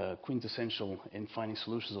quintessential in finding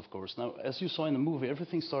solutions, of course. Now, as you saw in the movie,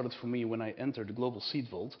 everything started for me when I entered the global seed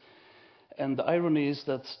vault. And the irony is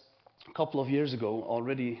that a couple of years ago,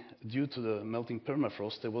 already due to the melting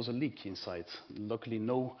permafrost, there was a leak inside. Luckily,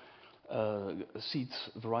 no seed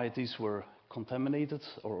varieties were contaminated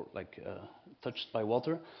or touched by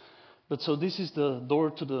water. But so this is the door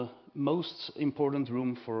to the most important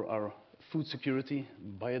room for our food security,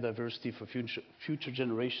 biodiversity for future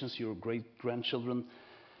generations, your great-grandchildren.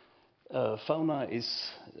 Fauna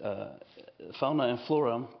and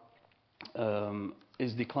flora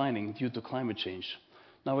is declining due to climate change.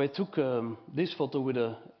 Now I took this photo with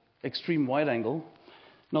an extreme wide angle,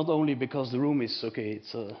 not only because the room is, okay,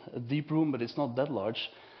 it's a deep room, but it's not that large.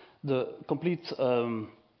 The complete, so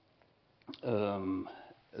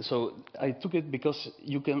I took it because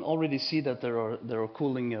you can already see that there are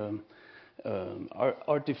cooling,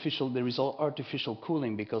 there is artificial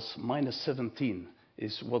cooling because -17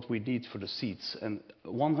 is what we need for the seeds. And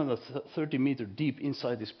 130 meters deep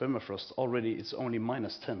inside this permafrost, already it's only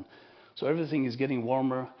 -10. So everything is getting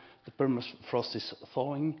warmer, the permafrost is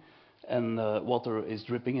thawing, and water is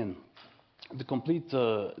dripping in.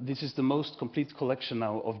 This is the most complete collection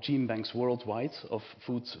now of gene banks worldwide of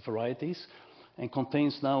food varieties, and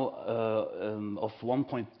contains now of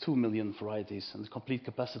 1.2 million varieties, and the complete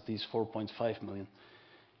capacity is 4.5 million.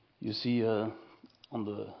 You see on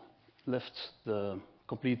the left the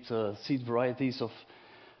complete seed varieties of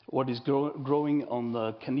what is growing on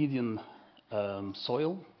the Canadian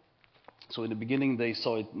soil. So in the beginning they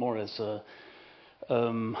saw it more as a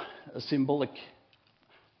symbolic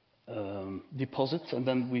deposit, and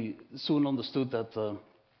then we soon understood that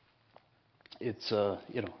it's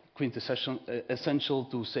essential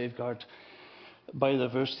to safeguard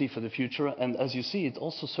biodiversity for the future. And as you see, it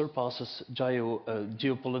also surpasses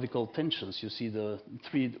geopolitical tensions. You see the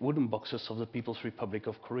 3 wooden boxes of the People's Republic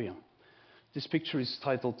of Korea. This picture is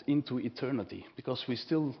titled Into Eternity, because we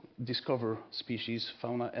still discover species,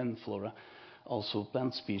 fauna and flora, also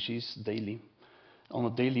plant species daily, on a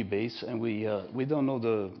daily basis, and we don't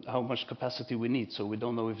know how much capacity we need, so we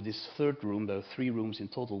don't know if this 3rd room, there are 3 rooms in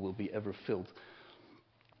total, will be ever filled.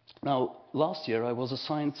 Now, last year I was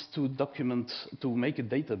assigned to make a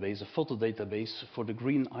database, a photo database for the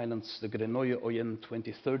Green Islands, the Grenouille Oyen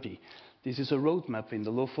 2030. This is a roadmap in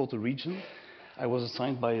the Lofoten region. I was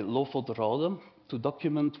assigned by Lofoten Rade to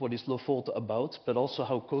document what is Lofoten about, but also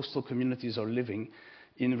how coastal communities are living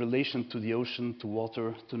in relation to the ocean, to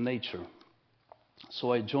water, to nature.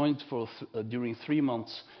 So I joined during 3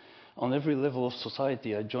 months on every level of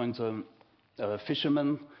society. I joined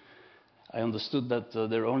fishermen. I understood that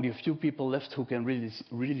there are only a few people left who can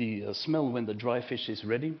really smell when the dry fish is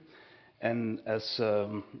ready. And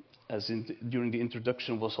during the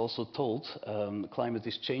introduction was also told, climate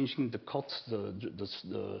is changing. The cod,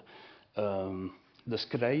 the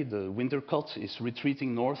skrei, the winter cod, is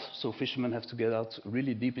retreating north, so fishermen have to get out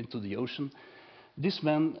really deep into the ocean. This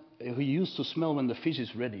man, he used to smell when the fish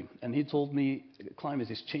is ready, and he told me climate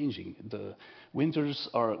is changing. The winters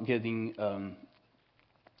are getting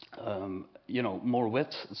more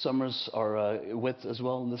wet. Summers are wet as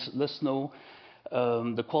well. Less snow.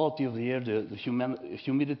 The quality of the air, the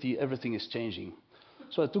humidity, everything is changing.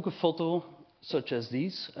 So I took a photo such as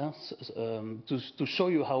these to show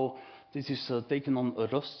you how this is taken on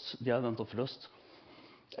Rust, the island of Rust.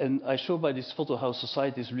 And I show by this photo how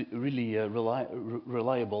society is really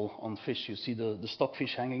reliable on fish. You see the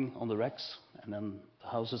stockfish hanging on the wrecks, and then the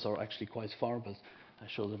houses are actually quite far, but I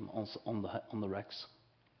show them on the wrecks.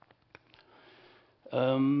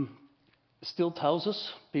 Stilt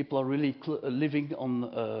houses. People are really living on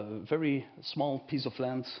a very small piece of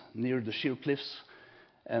land near the sheer cliffs,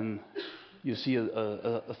 and you see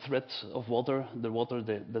a thread of water, the water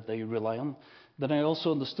that they rely on. Then I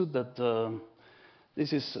also understood that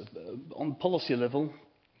this is on policy level.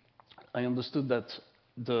 I understood that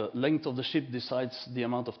the length of the ship decides the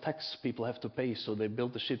amount of tax people have to pay, so they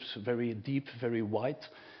build the ships very deep, very wide,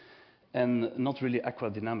 and not really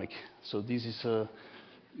aquadynamic. So this is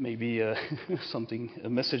maybe a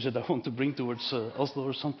message that I want to bring towards Oslo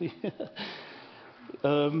or something.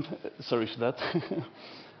 Sorry for that.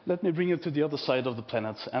 Let me bring you to the other side of the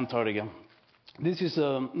planet, Antarctica. This is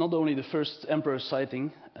not only the first emperor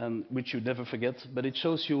sighting, which you never forget, but it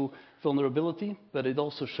shows you vulnerability, but it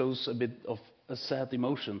also shows a bit of a sad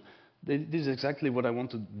emotion. This is exactly what I want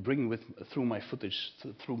to bring through my footage,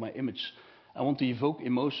 through my image. I want to evoke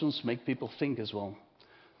emotions, make people think as well.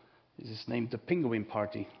 This is named the Penguin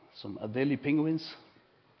Party. Some Adelie penguins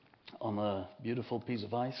on a beautiful piece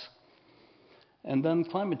of ice. And then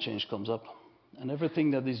climate change comes up. And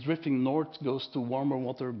everything that is drifting north goes to warmer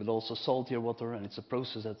water, but also saltier water, and it's a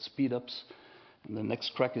process that speeds up. And the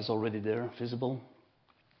next crack is already there, visible.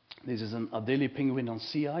 This is an Adelie penguin on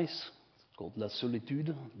sea ice. It's called La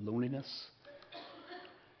Solitude, loneliness.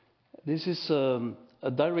 This is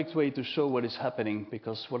a direct way to show what is happening,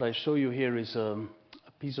 because what I show you here is a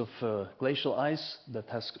piece of glacial ice that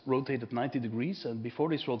has rotated 90 degrees, and before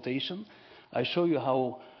this rotation, I show you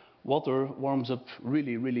how water warms up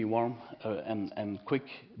really, really warm and quick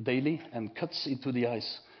daily and cuts into the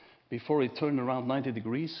ice. Before it turned around 90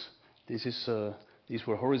 degrees, these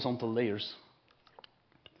were horizontal layers.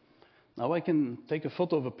 Now I can take a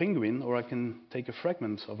photo of a penguin, or I can take a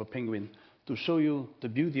fragment of a penguin to show you the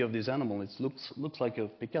beauty of this animal. It looks like a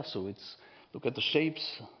Picasso. Look at the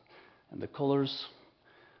shapes and the colors.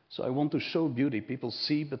 So I want to show beauty. People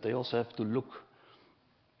see, but they also have to look.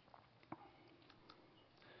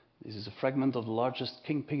 This is a fragment of the largest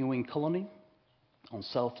king penguin colony on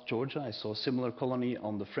South Georgia. I saw a similar colony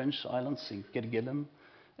on the French islands in Kerguelen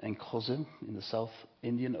and Crozet in the South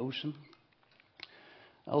Indian Ocean.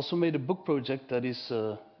 I also made a book project that is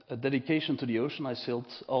a dedication to the ocean. I sailed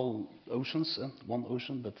all oceans, one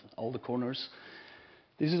ocean, but all the corners.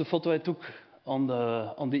 This is a photo I took on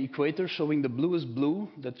the equator, showing the bluest blue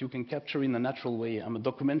that you can capture in a natural way. I'm a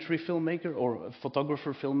documentary filmmaker or a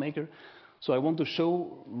photographer filmmaker. So I want to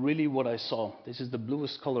show really what I saw. This is the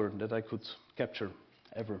bluest color that I could capture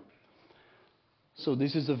ever. So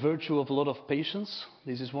this is the virtue of a lot of patience.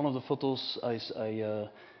 This is one of the photos I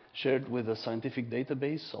shared with a scientific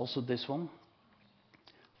database, also this one.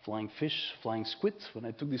 Flying fish, flying squid. When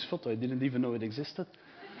I took this photo, I didn't even know it existed.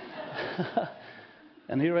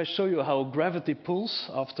 And here I show you how gravity pulls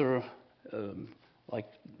after like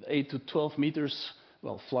 8 to 12 meters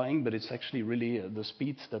flying, but it's actually really the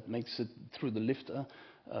speed that makes it through the lift,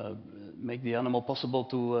 make the animal possible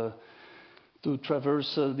to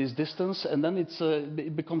traverse this distance, and then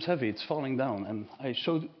it becomes heavy, it's falling down. And I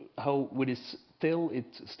showed how with its tail it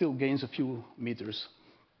still gains a few meters.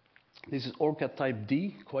 This is Orca type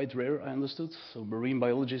D, quite rare, I understood. So marine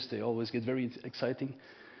biologists, they always get very exciting.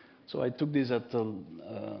 So I took this at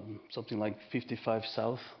something like 55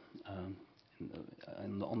 south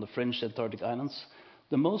on the French Antarctic islands.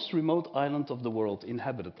 The most remote island of the world,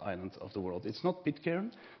 inhabited island of the world. It's not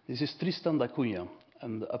Pitcairn, this is Tristan da Cunha,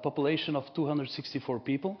 and a population of 264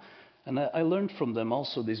 people. And I learned from them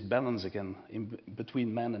also this balance again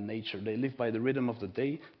between man and nature. They live by the rhythm of the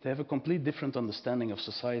day. They have a complete different understanding of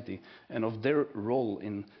society and of their role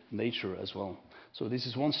in nature as well. So this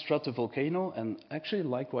is one stratovolcano, and actually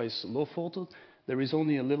likewise Lofoten, there is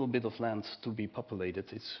only a little bit of land to be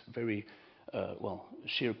populated. It's very,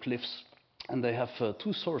 sheer cliffs. And they have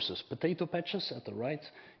two sources, potato patches at the right.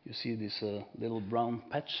 You see this little brown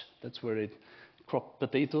patch, that's where they crop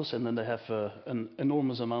potatoes, and then they have an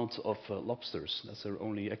enormous amount of lobsters. That's their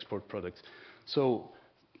only export product. So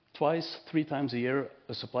twice, 3 times a year,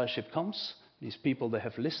 a supply ship comes. These people, they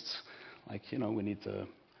have lists, like, we need,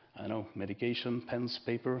 medication, pens,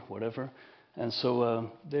 paper, whatever. And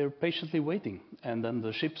so they're patiently waiting. And then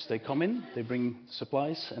the ships, they come in, they bring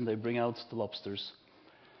supplies, and they bring out the lobsters.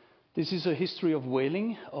 This is a history of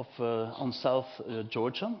whaling on South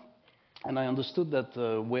Georgia. And I understood that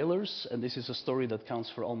whalers, and this is a story that counts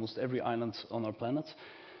for almost every island on our planet,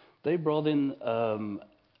 they brought in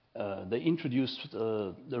they introduced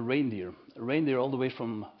the reindeer all the way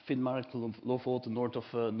from Finnmark to Lofoten, north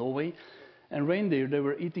of Norway. And reindeer, they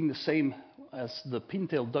were eating the same as the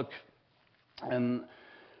pin-tailed duck. And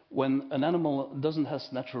when an animal doesn't have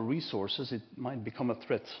natural resources, it might become a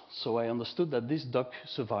threat. So I understood that this duck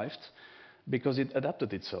survived because it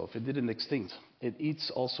adapted itself. It didn't extinct. It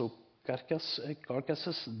eats also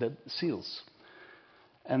carcasses, dead seals.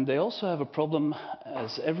 And they also have a problem,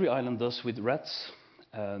 as every island does, with rats.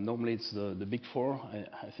 Normally it's the big four,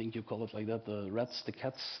 I think you call it like that, the rats, the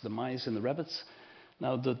cats, the mice, and the rabbits.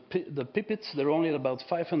 Now the pipit, there are only about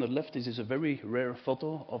 500 left. This is a very rare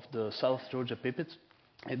photo of the South Georgia pipit.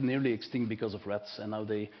 It nearly extinct because of rats, and now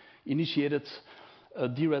they initiated a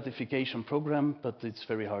deratification program, but it's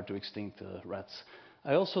very hard to extinct rats.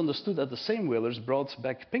 I also understood that the same whalers brought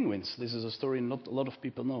back penguins. This is a story not a lot of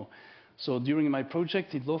people know. So during my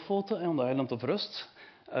project in Lofoten on the island of Rust,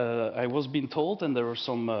 I was being told, and there are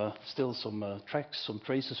still some tracks, some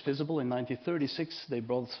traces visible. In 1936, they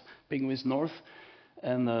brought penguins north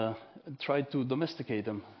and tried to domesticate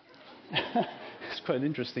them. It's quite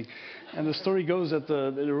interesting. And the story goes that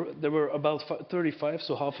there were about 35,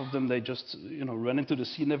 so half of them they just ran into the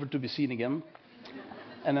sea, never to be seen again.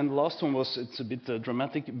 And then the last one was, it's a bit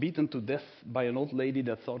dramatic, beaten to death by an old lady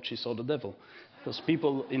that thought she saw the devil. Because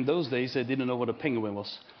people in those days, they didn't know what a penguin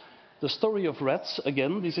was. The story of rats,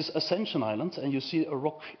 again, this is Ascension Island, and you see a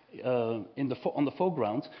rock on the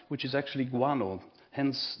foreground, which is actually guano,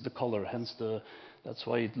 hence the color, that's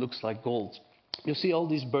why it looks like gold. You see all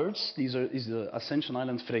these birds, is the Ascension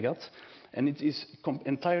Island fregat, and it is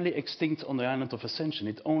entirely extinct on the island of Ascension.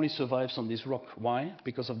 It only survives on this rock. Why?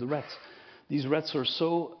 Because of the rat. These rats are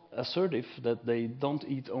so assertive that they don't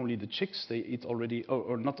eat only the chicks, they eat already,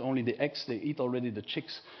 or not only the eggs, they eat already the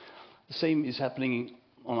chicks. The same is happening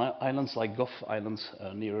on islands like Gough Island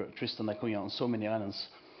near Tristan da Cunha, on so many islands.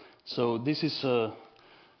 So this is an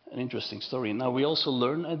interesting story. Now we also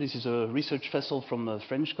learn, this is a research vessel from the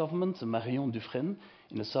French government, the Marion Dufresne,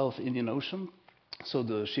 in the South Indian Ocean. So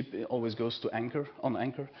the ship always goes to anchor, on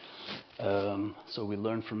anchor. So we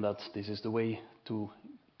learn from that this is the way to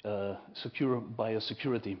secure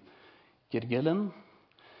biosecurity. Kerguelen.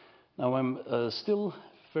 Now I'm still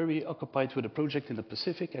very occupied with a project in the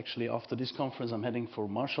Pacific. Actually, after this conference, I'm heading for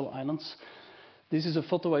Marshall Islands. This is a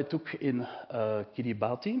photo I took in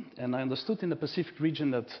Kiribati, and I understood in the Pacific region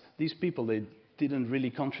that these people, they didn't really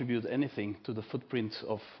contribute anything to the footprint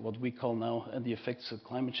of what we call now the effects of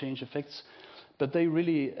climate change effects, but they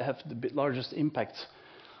really have the largest impact.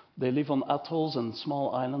 They live on atolls and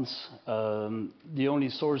small islands. The only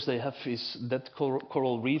source they have is dead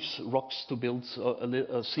coral reefs, rocks to build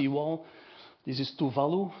a seawall. This is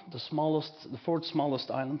Tuvalu, the fourth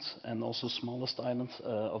smallest island and also smallest island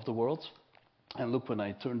of the world. And look, when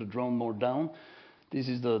I turn the drone more down, this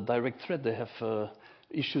is the direct threat. They have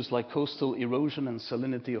issues like coastal erosion and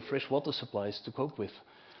salinity of fresh water supplies to cope with.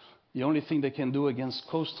 The only thing they can do against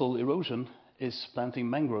coastal erosion is planting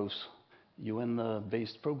mangroves,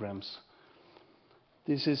 UN-based programs.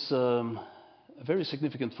 This is a very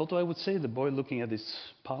significant photo, I would say. The boy looking at his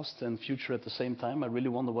past and future at the same time. I really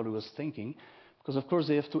wonder what he was thinking. Because, of course,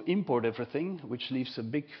 they have to import everything, which leaves a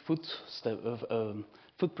big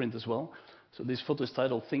footprint as well. So this photo is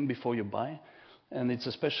titled Think Before You Buy. And it's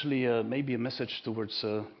especially maybe a message towards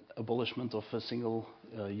abolishment of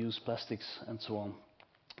single-use plastics and so on.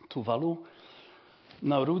 Tuvalu.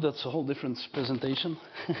 Nauru, that's a whole different presentation.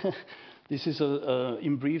 This is,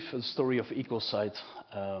 in brief, a story of ecocide.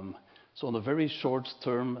 So on a very short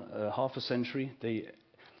term, half a century, they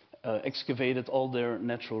excavated all their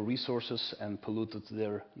natural resources and polluted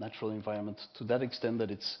their natural environment to that extent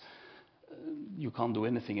that you can't do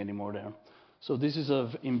anything anymore there. So this is,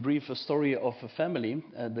 in brief, a story of a family.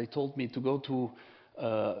 They told me to go to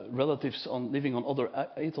relatives living on other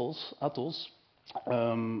atolls.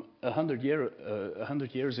 100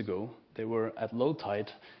 years ago, they were at low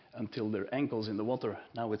tide until their ankles in the water.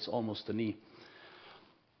 Now it's almost the knee.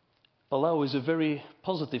 Palau is a very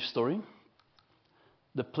positive story.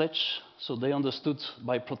 The pledge, so they understood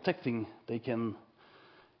by protecting, they can,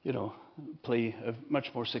 play a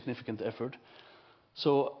much more significant effort.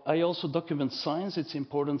 So I also document science. It's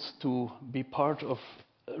important to be part of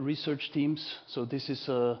research teams. So this is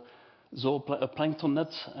a plankton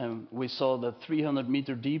net, and we saw that 300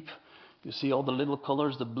 meter deep. You see all the little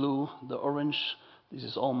colors, the blue, the orange. This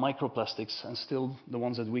is all microplastics, and still the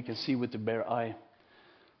ones that we can see with the bare eye.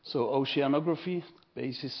 So oceanography,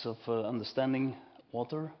 basis of understanding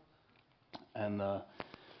water, and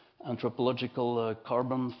anthropological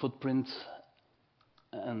carbon footprint,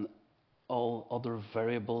 and all other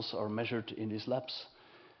variables are measured in these labs.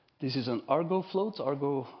 This is an Argo float,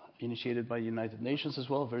 Argo initiated by the United Nations as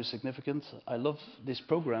well, very significant. I love this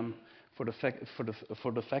program for the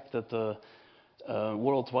fact that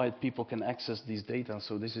worldwide people can access these data.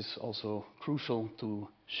 So this is also crucial to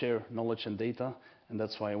share knowledge and data, and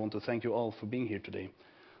that's why I want to thank you all for being here today.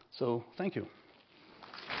 So thank you.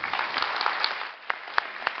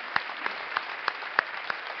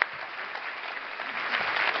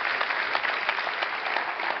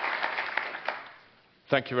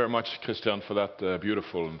 Thank you very much, Christian, for that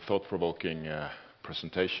beautiful and thought-provoking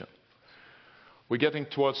presentation. We're getting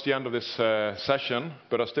towards the end of this session,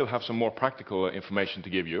 but I still have some more practical information to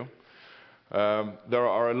give you. There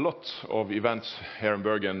are a lot of events here in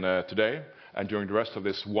Bergen today, and during the rest of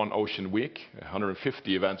this One Ocean Week,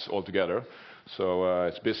 150 events altogether, so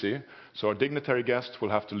it's busy. So our dignitary guest will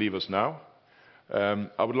have to leave us now.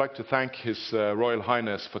 I would like to thank His Royal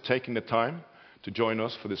Highness for taking the time to join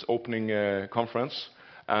us for this opening conference,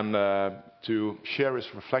 and to share his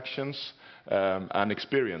reflections and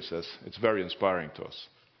experiences. It's very inspiring to us.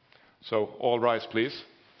 So all rise, please.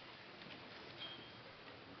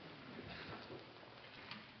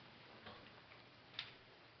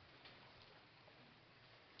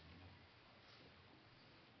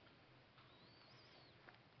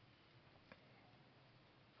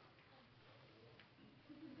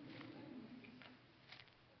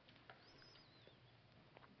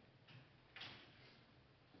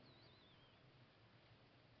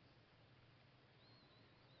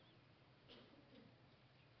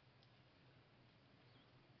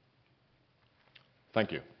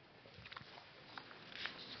 Thank you.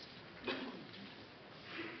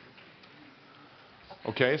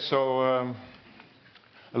 Okay, so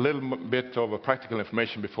a little bit of practical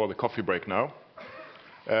information before the coffee break now.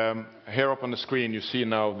 Here up on the screen you see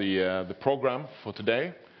now the program for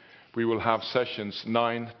today. We will have sessions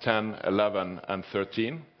 9, 10, 11 and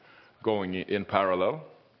 13 going in parallel.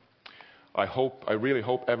 I really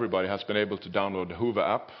hope everybody has been able to download the Hoover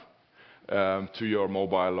app to your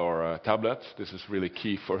mobile or tablet. This is really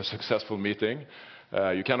key for a successful meeting.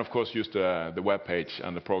 You can of course use the web page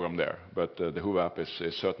and the program there, but the Hoover app is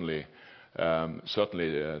certainly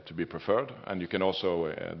to be preferred, and you can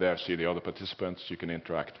also there see the other participants. You can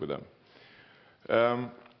interact with them.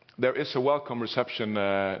 There is a welcome reception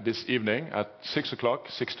this evening at 6 o'clock,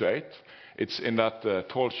 6 to 8. It's in that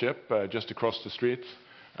tall ship just across the street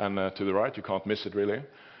and to the right. You can't miss it really.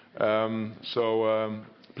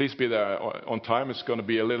 Please be there on time. It's going to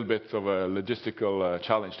be a little bit of a logistical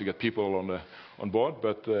challenge to get people on board,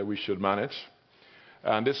 but we should manage.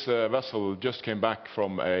 And this vessel just came back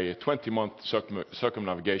from a 20-month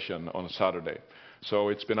circumnavigation on a Saturday. So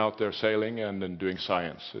it's been out there sailing and then doing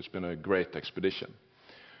science. It's been a great expedition.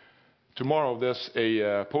 Tomorrow there's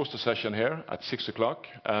a poster session here at 6 o'clock,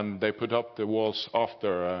 and they put up the walls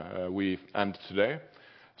after we end today.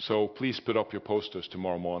 So please put up your posters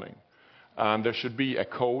tomorrow morning. And there should be a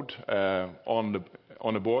code on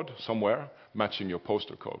the board somewhere matching your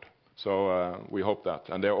poster code. So we hope that.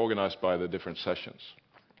 And they're organized by the different sessions.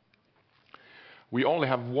 We only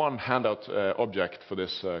have one handout object for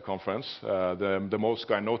this conference, the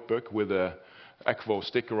Moleskine notebook with the ECVO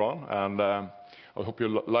sticker on. And I hope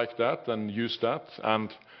you like that and use that. And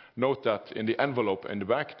note that in the envelope in the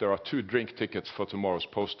back there are 2 drink tickets for tomorrow's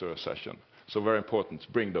poster session. So very important,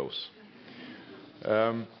 bring those.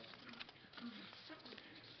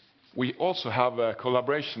 We also have a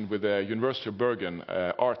collaboration with the University of Bergen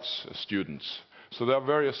arts students. So there are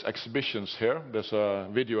various exhibitions here. There's a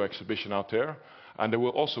video exhibition out there. And there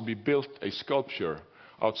will also be built a sculpture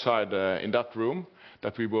outside in that room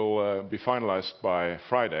that we will be finalized by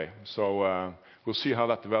Friday. So we'll see how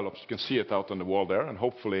that develops. You can see it out on the wall there. And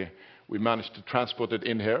hopefully we manage to transport it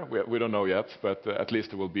in here. We don't know yet, but at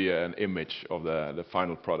least there will be an image of the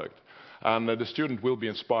final product. And the student will be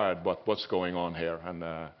inspired by what's going on here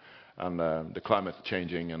and the climate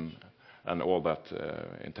changing and all that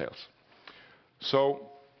entails. So,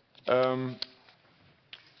 all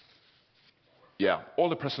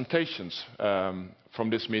the presentations from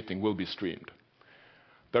this meeting will be streamed.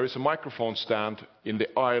 There is a microphone stand in the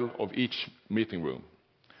aisle of each meeting room.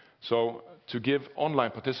 So, to give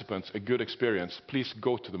online participants a good experience, please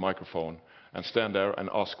go to the microphone and stand there and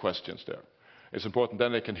ask questions there. It's important,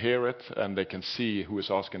 then they can hear it and they can see who is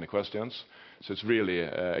asking the questions. So it's really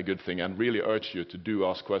a good thing, and really urge you to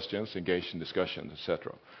ask questions, engage in discussions,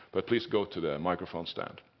 etc. But please go to the microphone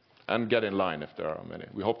stand and get in line if there are many.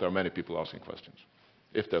 We hope there are many people asking questions,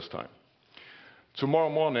 if there's time.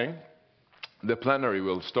 Tomorrow morning, the plenary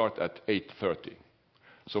will start at 8:30.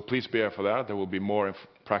 So please be here for that. There will be more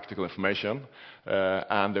practical information,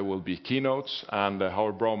 and there will be keynotes, and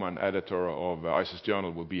Howard Broman, editor of ICES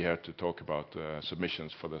Journal, will be here to talk about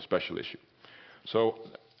submissions for the special issue. So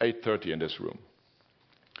 8:30 in this room.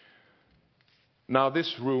 Now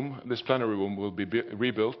this room, this plenary room, will be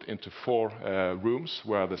rebuilt into 4 rooms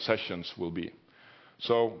where the sessions will be.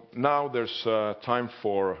 So now there's time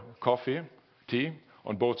for coffee, tea,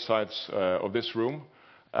 on both sides of this room.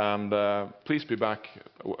 And please be back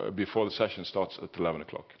before the session starts at 11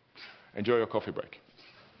 o'clock. Enjoy your coffee break.